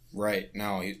is. Right.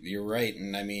 No, you're right.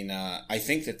 And I mean, I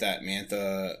think that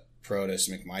Mantha, Protas,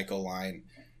 McMichael line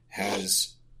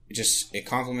has just they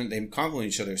complement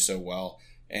each other so well.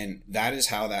 And that is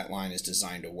how that line is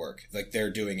designed to work. Like,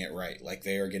 they're doing it right. Like,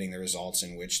 they are getting the results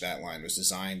in which that line was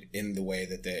designed in the way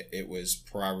that it was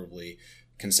probably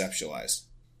conceptualized.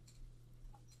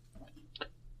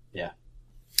 Yeah.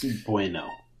 Bueno.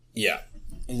 Yeah.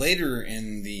 Later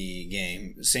in the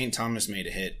game, St. Thomas made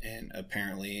a hit, and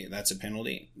apparently that's a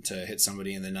penalty to hit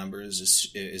somebody in the numbers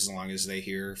as long as they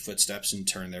hear footsteps and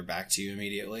turn their back to you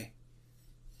immediately.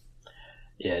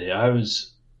 Yeah,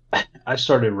 I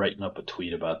started writing up a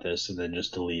tweet about this and then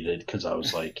just deleted because I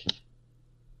was like,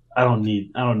 I don't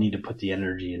need to put the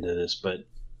energy into this. But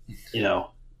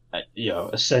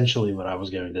essentially what I was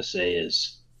going to say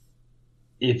is,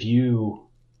 if you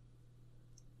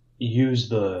use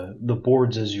the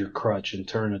boards as your crutch and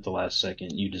turn at the last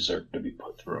second, you deserve to be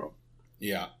put through them.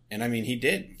 Yeah, and I mean he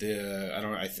did. I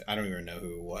don't even know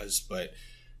who it was, but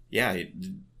yeah,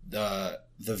 the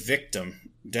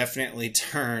victim definitely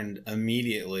turned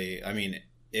immediately. I mean,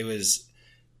 it was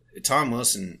Tom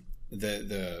Wilson.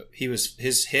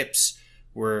 His hips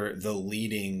were the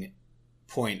leading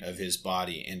point of his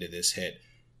body into this hit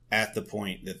at the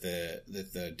point that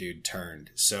the dude turned.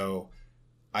 So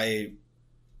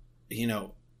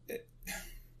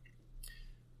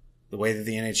the way that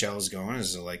the NHL is going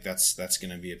is like that's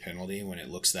going to be a penalty when it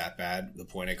looks that bad, the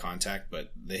point of contact.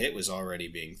 But the hit was already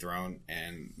being thrown,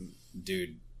 and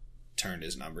dude turned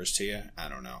his numbers to you. I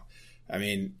don't know. I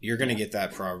mean, you're going to get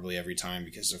that probably every time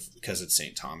because it's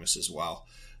St. Thomas as well.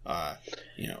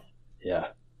 Yeah.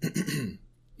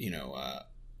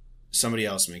 Somebody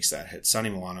else makes that hit. Sonny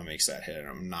Milano makes that hit, and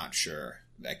I'm not sure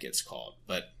that gets called.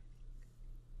 But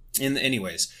in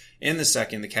the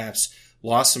second, the Caps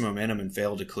lost some momentum and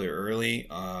failed to clear early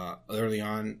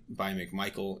on by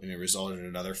McMichael, and it resulted in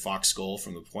another Fox goal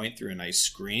from the point through a nice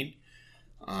screen.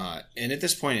 And at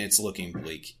this point, it's looking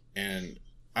bleak, and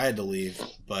I had to leave.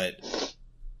 But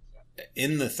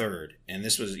in the third, and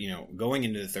this was, going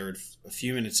into the third, a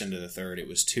few minutes into the third, it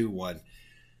was 2-1.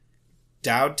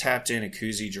 Dowd tapped in a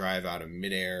koozie drive out of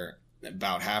midair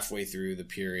about halfway through the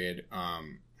period, a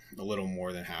little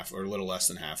more than half, or a little less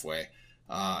than halfway.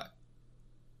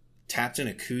 Tapped in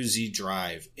a koozie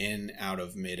drive in out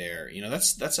of midair.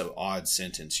 That's an odd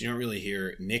sentence. You don't really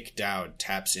hear Nick Dowd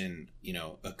taps in,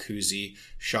 a koozie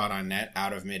shot on net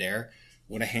out of midair.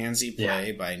 What a handsy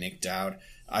play by Nick Dowd.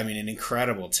 I mean, an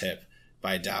incredible tip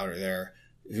by Dowder there,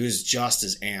 who's just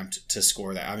as amped to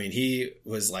score that. I mean, he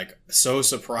was like so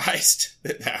surprised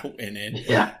that went in.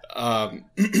 Yeah.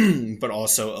 But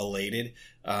also elated.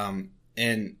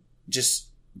 And just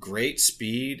great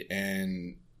speed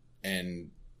and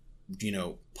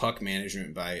puck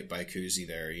management by Kuzi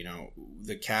there.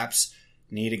 The Caps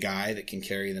need a guy that can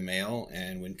carry the mail,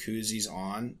 and when Kuzi's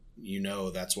on,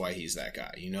 that's why he's that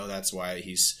guy. That's why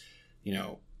he's,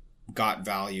 got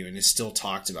value and is still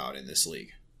talked about in this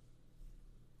league.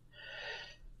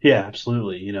 Yeah,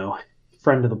 absolutely.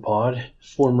 Friend of the pod,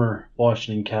 former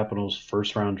Washington Capitals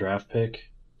first round draft pick,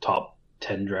 top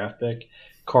 10 draft pick,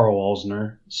 Carl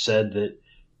Walsner said that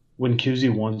when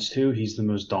Kuzi wants to, he's the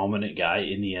most dominant guy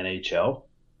in the NHL.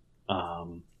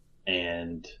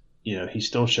 And, he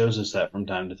still shows us that from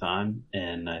time to time.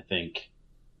 And I think,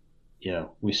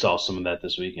 we saw some of that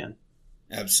this weekend.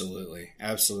 Absolutely.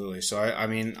 Absolutely. So,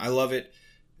 I love it.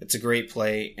 It's a great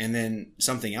play. And then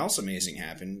something else amazing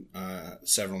happened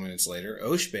several minutes later.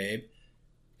 Oshbabe,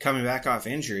 coming back off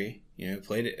injury,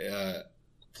 played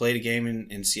a game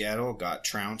in Seattle, got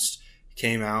trounced,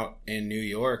 came out in New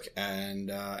York and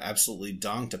absolutely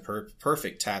dunked a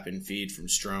perfect tap and feed from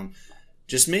Strome,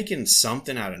 just making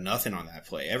something out of nothing on that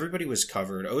play. Everybody was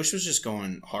covered. Osh was just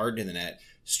going hard to the net.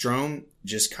 Strome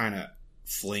just kind of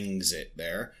flings it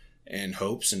there and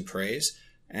hopes and prays.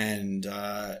 And,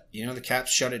 the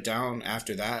Caps shut it down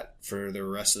after that for the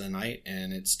rest of the night,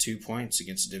 and it's 2 points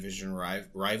against a division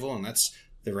rival, and that's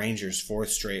the Rangers' fourth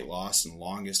straight loss and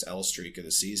longest L streak of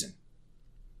the season.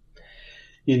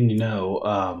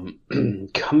 And,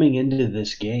 coming into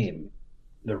this game,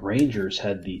 the Rangers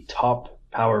had the top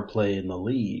power play in the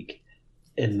league,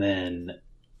 and then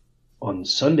on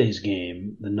Sunday's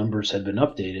game, the numbers had been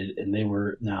updated, and they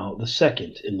were now the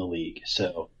second in the league.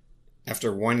 So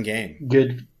after one game.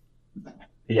 Good.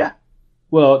 Yeah.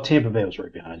 Well, Tampa Bay was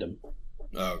right behind them.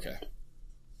 Oh, okay.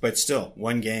 But still,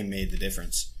 one game made the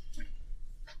difference.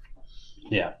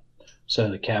 Yeah. So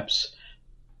the Caps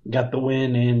got the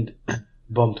win and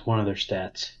bumped one of their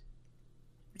stats.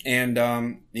 And,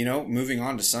 moving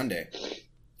on to Sunday,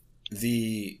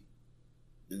 the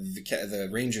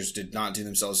Rangers did not do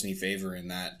themselves any favor in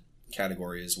that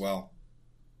category as well.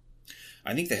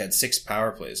 I think they had 6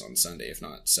 power plays on Sunday, if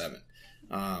not 7.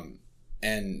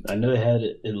 And I know they had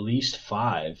at least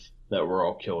 5 that were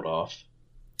all killed off.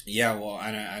 Yeah, well,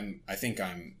 I think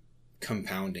I'm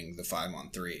compounding the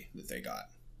 5-on-3 that they got.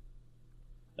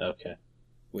 Okay.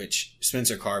 Which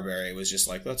Spencer Carberry was just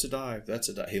like, that's a dive.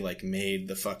 He made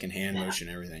the fucking hand motion,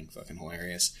 everything. Fucking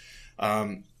hilarious.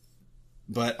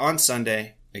 But on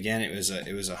Sunday, again, it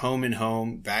was a home and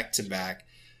home, back to back.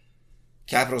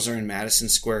 Capitals are in Madison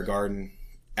Square Garden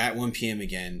at 1 p.m.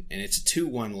 again, and it's a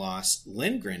 2-1 loss.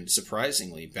 Lindgren,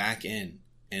 surprisingly, back in,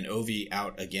 and Ovi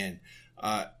out again.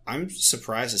 I'm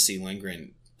surprised to see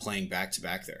Lindgren playing back to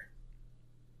back there.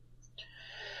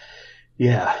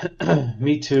 Yeah,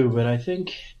 me too. But I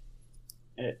think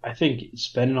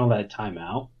spending all that time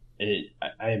out,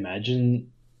 I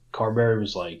imagine Carberry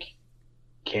was like,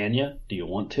 "Can you? Do you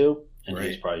want to?" And right.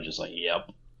 He's probably just like,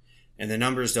 "Yep." And the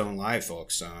numbers don't lie,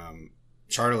 folks.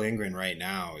 Charlie Lindgren right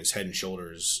now is head and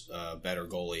shoulders better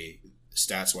goalie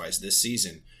stats wise this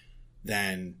season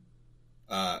than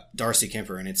Darcy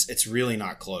Kemper, and it's really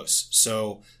not close.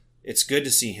 So it's good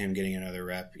to see him getting another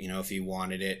rep. If he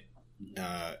wanted it.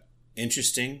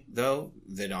 Interesting, though,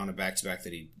 that on a back-to-back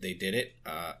that they did it.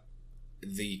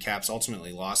 The Caps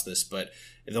ultimately lost this, but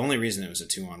the only reason it was a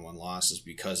 2-on-1 loss is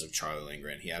because of Charlie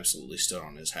Lindgren. He absolutely stood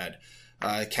on his head.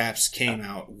 Caps came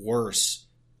out worse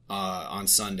on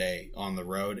Sunday on the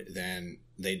road than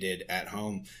they did at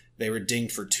home. They were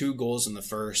dinged for 2 goals in the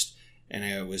first, and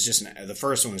it was the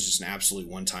first one was just an absolute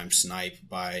one-time snipe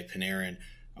by Panarin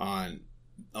on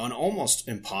almost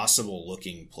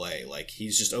impossible-looking play. Like,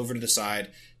 he's just over to the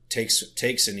side,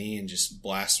 takes a knee and just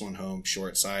blasts one home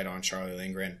short side on Charlie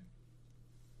Lindgren.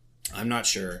 I'm not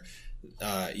sure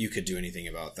you could do anything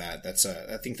about that.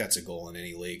 I think that's a goal in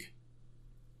any league.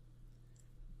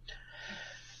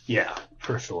 Yeah,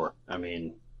 for sure. I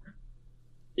mean,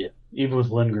 yeah, even with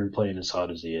Lindgren playing as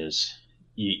hot as he is,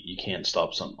 you can't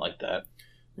stop something like that.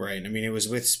 Right. I mean, it was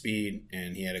with speed,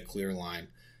 and he had a clear line.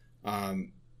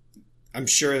 I'm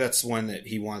sure that's one that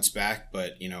he wants back,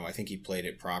 but, I think he played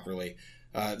it properly.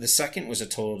 The second was a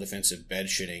total defensive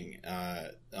bedshitting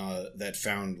that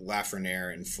found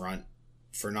Lafreniere in front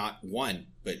for not 1,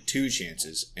 but 2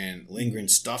 chances. And Lindgren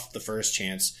stuffed the first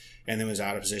chance and then was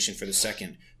out of position for the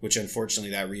second, which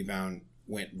unfortunately that rebound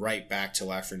went right back to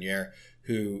Lafreniere,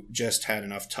 who just had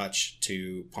enough touch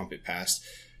to pump it past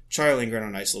Charlie Lindgren on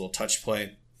a nice little touch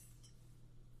play.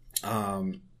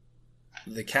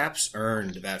 The Caps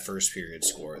earned that first period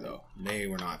score, though. They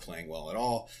were not playing well at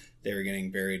all. They were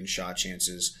getting buried in shot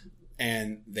chances,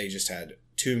 and they just had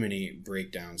too many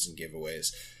breakdowns and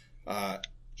giveaways.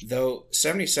 Though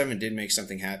 77 did make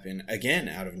something happen, again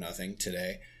out of nothing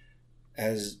today,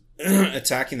 as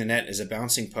attacking the net as a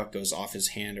bouncing puck goes off his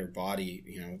hand or body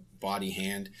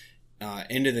hand,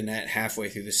 into the net halfway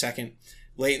through the second.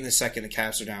 Late in the second, the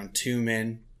Caps are down 2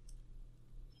 men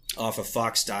off a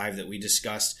Fox dive that we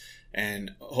discussed,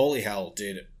 and holy hell,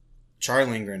 did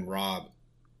Charlie Lindgren rob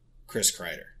Chris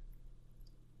Kreider.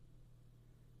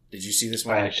 Did you see this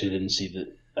one? I actually didn't see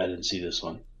I didn't see this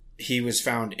one. He was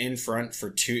found in front for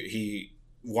 2. He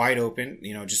wide open,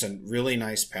 just a really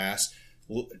nice pass.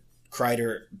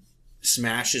 Kreider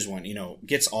smashes one,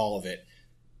 gets all of it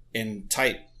in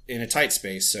a tight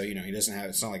space. So, he doesn't have,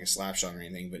 it's not like a slap shot or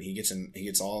anything, but he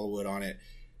gets all the wood on it,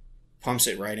 pumps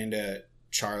it right into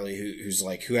Charlie,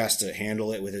 who has to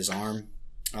handle it with his arm.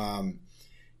 And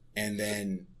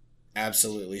then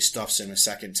absolutely stuffs him a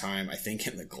second time, I think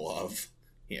in the glove.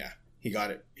 Yeah, he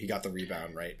got it. He got the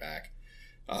rebound right back.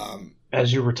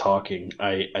 As you were talking,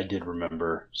 I did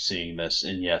remember seeing this,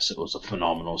 and yes, it was a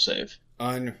phenomenal save.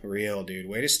 Unreal, dude.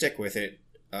 Way to stick with it.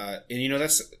 And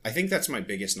I think that's my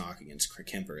biggest knock against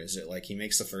Kemper, is it like he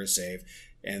makes the first save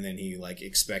and then he like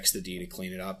expects the D to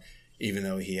clean it up, even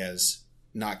though he has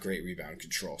not great rebound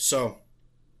control. So,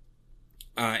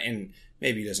 and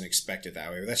maybe he doesn't expect it that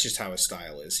way, but that's just how his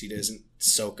style is. He doesn't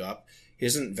soak up. He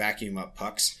doesn't vacuum up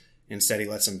pucks. Instead, he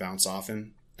lets them bounce off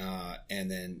him,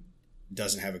 and then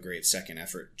doesn't have a great second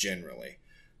effort generally,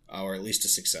 or at least a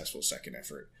successful second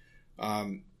effort.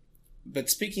 But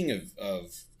speaking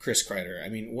of Chris Kreider, I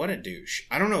mean, what a douche.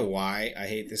 I don't know why I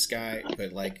hate this guy,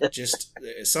 but like just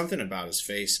something about his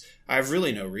face. I have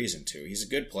really no reason to. He's a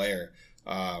good player.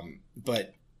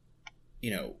 But,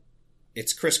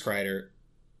 it's Chris Kreider.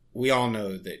 We all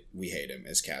know that we hate him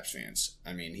as Caps fans.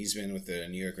 I mean, he's been with the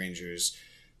New York Rangers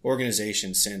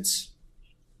organization since,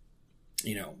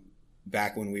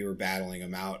 back when we were battling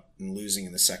him out and losing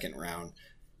in the second round.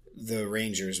 The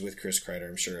Rangers with Chris Kreider,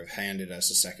 I'm sure, have handed us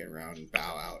a second round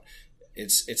bow out.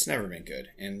 It's never been good.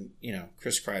 And,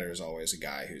 Chris Kreider is always a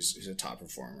guy who's a top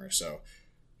performer. So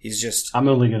he's just... I'll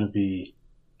only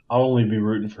be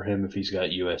rooting for him if he's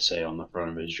got USA on the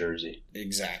front of his jersey.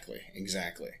 Exactly.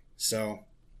 So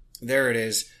there it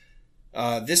is.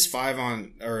 This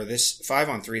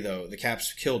 5-on-3 though, the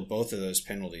Caps killed both of those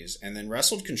penalties and then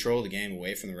wrestled control of the game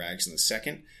away from the Rags in the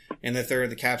second. In the third,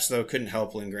 the Caps though couldn't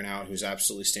help Lindgren out, who's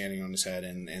absolutely standing on his head,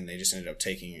 and they just ended up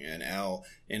taking an L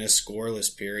in a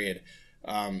scoreless period.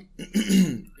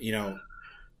 The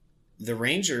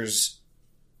Rangers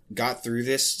got through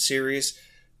this series,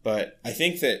 but I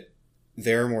think that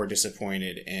they're more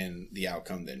disappointed in the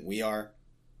outcome than we are.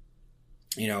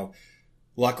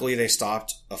 Luckily, they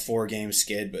stopped a 4-game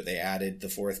skid, but they added the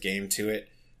 4th game to it.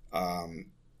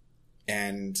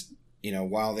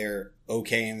 While they're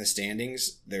okay in the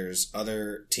standings, there's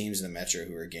other teams in the Metro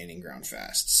who are gaining ground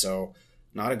fast. So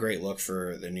not a great look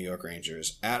for the New York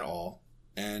Rangers at all.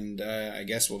 And I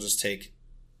guess we'll just take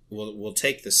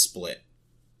the split.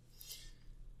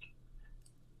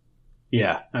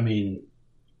 Yeah, I mean,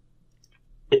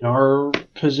 in our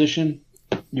position,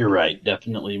 you're right.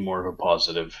 Definitely more of a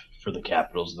positive for the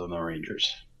Capitals than the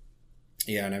Rangers.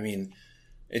 Yeah, and I mean,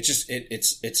 it's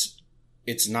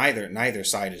neither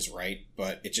side is right,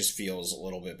 but it just feels a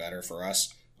little bit better for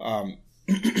us. I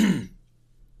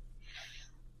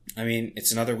mean,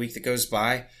 it's another week that goes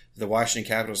by. The Washington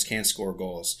Capitals can't score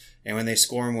goals, and when they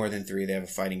score more than 3, they have a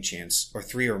fighting chance, or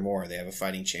 3 or more, they have a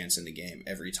fighting chance in the game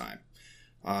every time.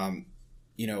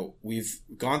 We've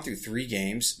gone through 3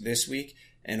 games this week,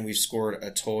 and we've scored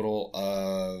a total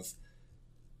of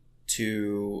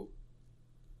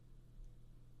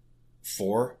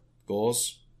 4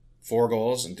 goals. 4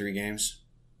 goals in 3 games.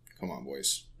 Come on,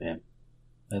 boys. Man,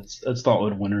 that's not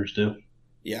what winners do.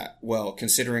 Yeah, well,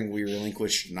 considering we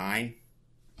relinquished 9.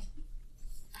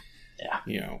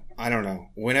 Yeah. I don't know.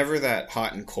 Whenever that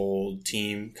hot and cold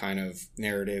team kind of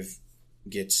narrative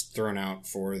gets thrown out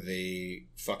for the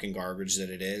fucking garbage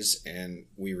that it is, and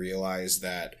we realize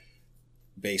that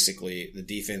basically the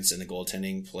defense and the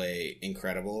goaltending play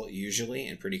incredible usually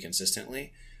and pretty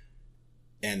consistently,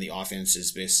 and the offense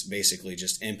is basically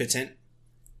just impotent.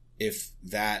 If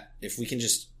we can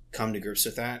just come to grips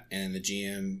with that, and the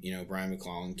GM, Brian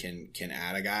McClellan can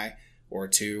add a guy or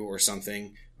 2 or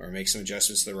something, or make some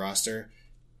adjustments to the roster,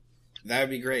 that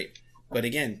would be great. But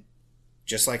again,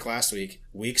 just like last week,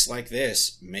 weeks like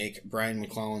this make Brian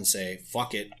McClellan say,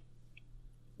 fuck it,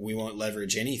 we won't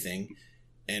leverage anything,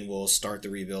 and we'll start the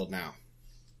rebuild now.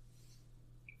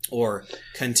 Or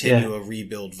continue a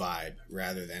rebuild vibe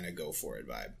rather than a go-for-it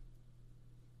vibe.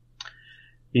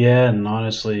 Yeah, and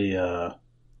honestly,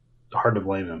 hard to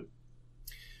blame him.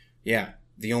 Yeah,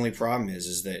 the only problem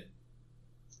is that,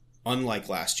 unlike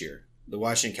last year, the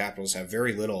Washington Capitals have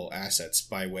very little assets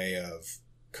by way of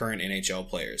current NHL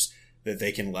players that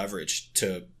they can leverage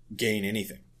to gain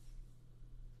anything.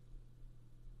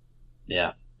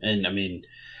 Yeah, and I mean,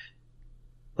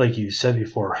 like you said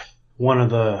before, one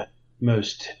of the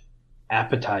most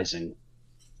appetizing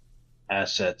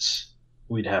assets,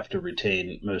 we'd have to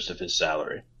retain most of his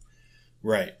salary.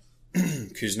 Right.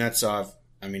 Kuznetsov,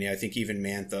 I mean, I think even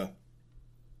Mantha,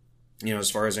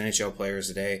 as far as NHL players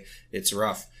today, it's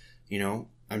rough.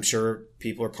 I'm sure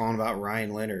people are calling about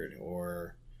Ryan Leonard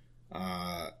or,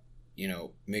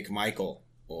 Mick Michael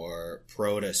or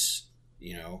Protus,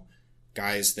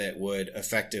 guys that would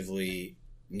effectively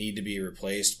need to be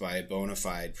replaced by a bona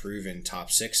fide proven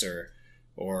top sixer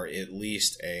or at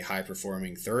least a high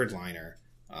performing third liner,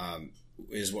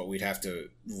 is what we'd have to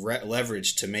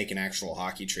leverage to make an actual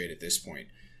hockey trade at this point.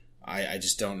 I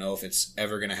just don't know if it's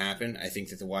ever going to happen. I think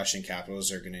that the Washington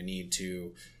Capitals are going to need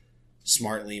to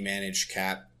smartly manage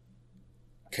cap,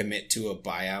 commit to a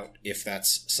buyout if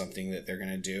that's something that they're going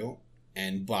to do,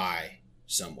 and buy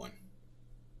someone.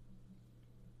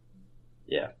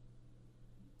 Yeah.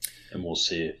 And we'll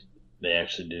see if they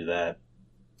actually do that.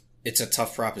 It's a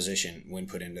tough proposition when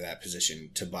put into that position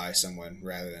to buy someone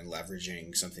rather than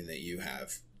leveraging something that you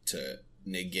have to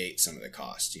negate some of the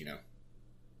cost, you know?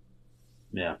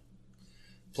 Yeah.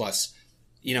 Plus,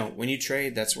 you know, when you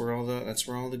trade, that's where all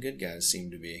the good guys seem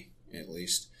to be, at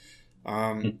least.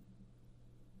 All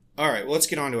right, well, let's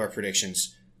get on to our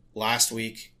predictions. Last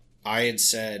week, I had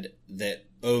said that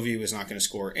Ovi was not going to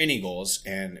score any goals,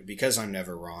 and because I'm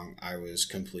never wrong, I was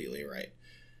completely right.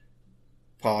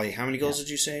 Paulie, how many goals did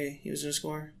you say he was going to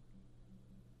score?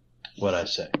 What'd I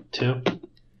say? 2?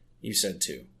 You said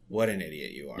 2. What an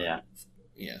idiot you are. Yeah.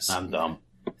 Yes. I'm dumb.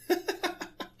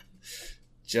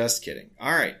 Just kidding.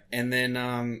 All right, and then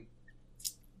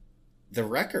the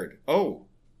record. Oh,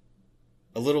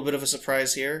 a little bit of a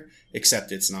surprise here,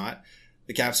 except it's not.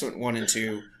 The Caps went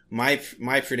 1-2.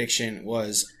 My prediction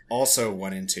was also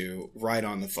 1-2, right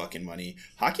on the fucking money.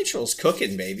 Hockey Troll's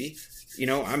cooking, baby. You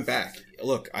know, I'm back.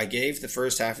 Look, I gave the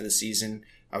first half of the season.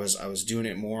 I was doing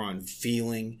it more on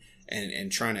feeling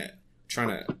and trying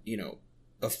to you know,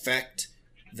 affect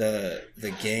the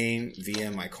game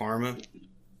via my karma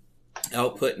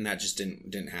output, and that just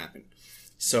didn't happen.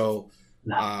 So,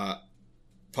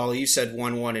 Paulie, you said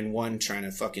 1-1-1, trying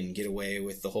to fucking get away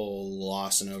with the whole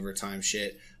loss and overtime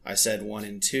shit. I said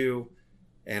 1-2,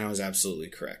 and I was absolutely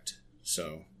correct.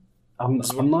 So, I'm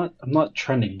not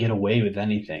trying to get away with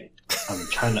anything.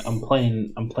 I'm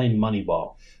playing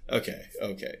Moneyball. Okay.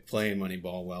 Playing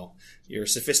Moneyball. Well, your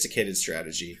sophisticated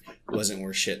strategy wasn't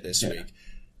worth shit this week.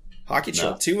 Hockey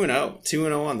Troll, 2-0.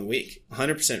 2-0 on the week.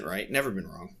 100% right. Never been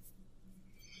wrong.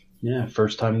 Yeah,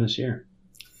 first time this year.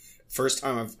 First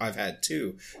time I've had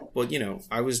 2. Well, you know,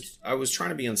 I was trying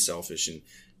to be unselfish and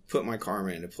put my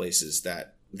karma into places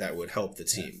that would help the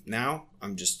team. Now,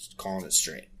 I'm just calling it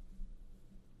straight.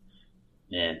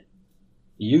 Man,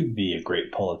 you'd be a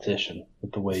great politician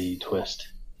with the way you twist.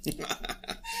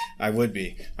 I would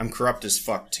be. I'm corrupt as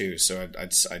fuck too, so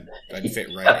I'd fit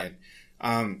right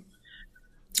in.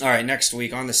 All right, next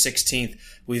week on the 16th,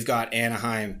 we've got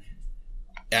Anaheim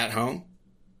at home.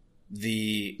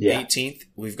 The 18th,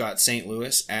 we've got St.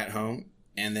 Louis at home,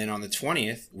 and then on the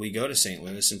 20th, we go to St.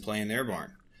 Louis and play in their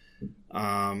barn.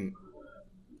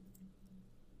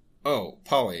 Oh,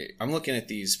 Paulie, I'm looking at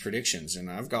these predictions, and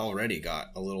I've already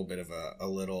got a little bit of a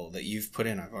little that you've put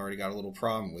in. I've already got a little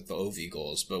problem with the OV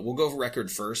goals, but we'll go for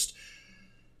record first.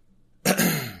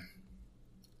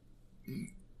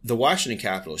 The Washington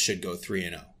Capitals should go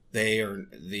 3-0. They are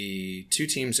the 2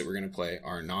 teams that we're going to play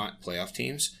are not playoff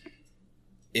teams.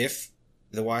 If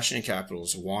the Washington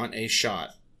Capitals want a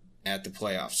shot at the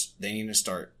playoffs, they need to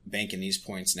start banking these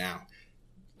points now.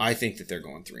 I think that they're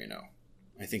going 3-0.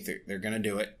 I think they're going to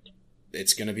do it.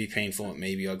 It's going to be painful. It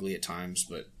may be ugly at times,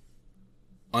 but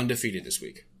undefeated this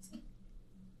week.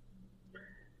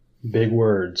 Big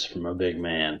words from a big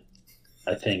man.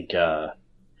 I think they're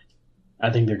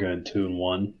going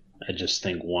 2-1. I just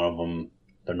think one of them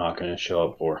they're not going to show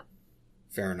up for.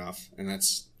 Fair enough, and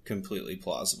that's completely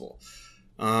plausible.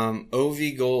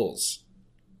 OV goals.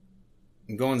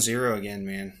 I'm going 0 again,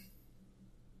 man.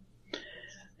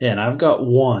 Yeah, and I've got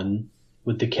 1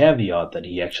 with the caveat that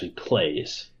he actually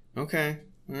plays. Okay.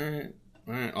 All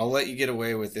right. I'll let you get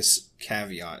away with this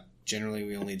caveat. Generally,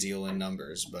 we only deal in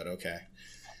numbers, but okay.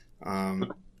 All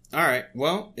right.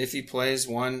 Well, if he plays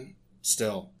 1,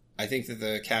 still, I think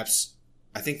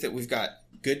that we've got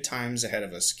good times ahead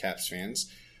of us, Caps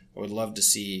fans. I would love to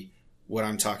see what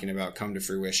I'm talking about come to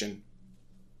fruition.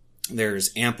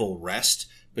 There's ample rest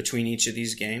between each of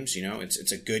these games. You know,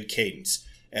 it's a good cadence.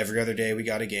 Every other day we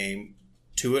got a game,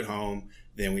 2 at home,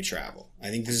 then we travel. I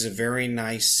think this is a very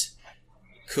nice,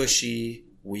 cushy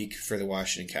week for the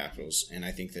Washington Capitals, and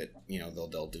I think that, you know,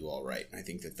 they'll do all right. I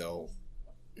think that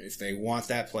if they want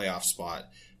that playoff spot,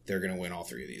 they're going to win all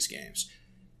 3 of these games.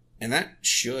 And that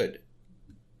should,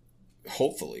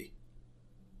 hopefully,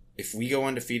 if we go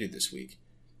undefeated this week,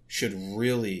 should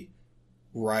really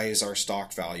rise our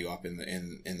stock value up in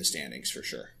the standings for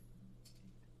sure.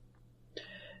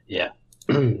 Yeah,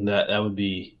 that would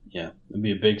be it'd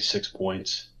be a big 6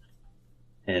 points,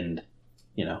 and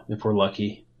you know, if we're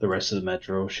lucky, the rest of the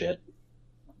Metro shit.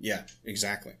 Yeah,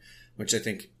 exactly. Which I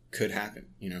think could happen.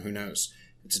 You know, who knows?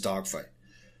 It's a dogfight.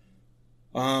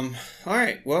 All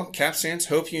right. Well, Caps fans,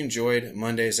 hope you enjoyed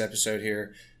Monday's episode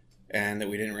here, and that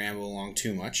we didn't ramble along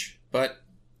too much. But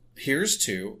here's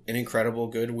to an incredible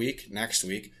good week next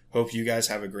week Hope you guys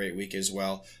have a great week as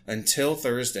well. Until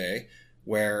Thursday,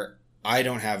 where I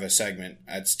don't have a segment.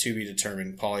 That's to be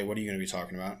determined. Paulie, what are you going to be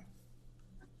talking about?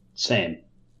 Same.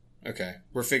 Okay.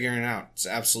 We're figuring it out. It's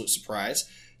an absolute surprise.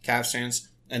 Caps fans,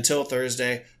 until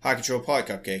Thursday, Hockey Troll Poly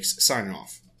Cupcakes, signing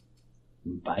off.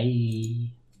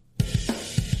 Bye.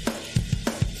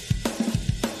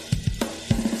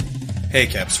 Hey,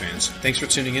 Caps fans. Thanks for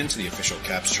tuning in to the official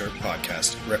Caps Chirp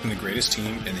podcast, repping the greatest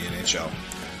team in the NHL.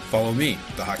 Follow me,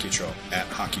 the Hockey Troll, at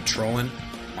Hockey Trollin'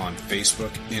 on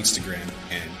Facebook, Instagram,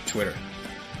 and Twitter.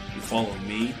 You follow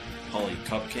me, Poly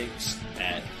Cupcakes,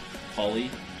 at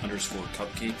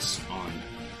Poly_Cupcakes on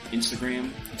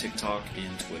Instagram, TikTok,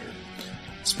 and Twitter.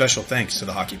 Special thanks to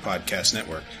the Hockey Podcast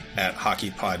Network at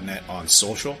HockeyPodNet on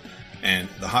social and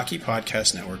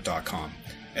thehockeypodcastnetwork.com.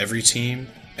 Every team,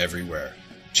 everywhere.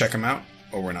 Check them out,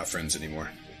 or we're not friends anymore.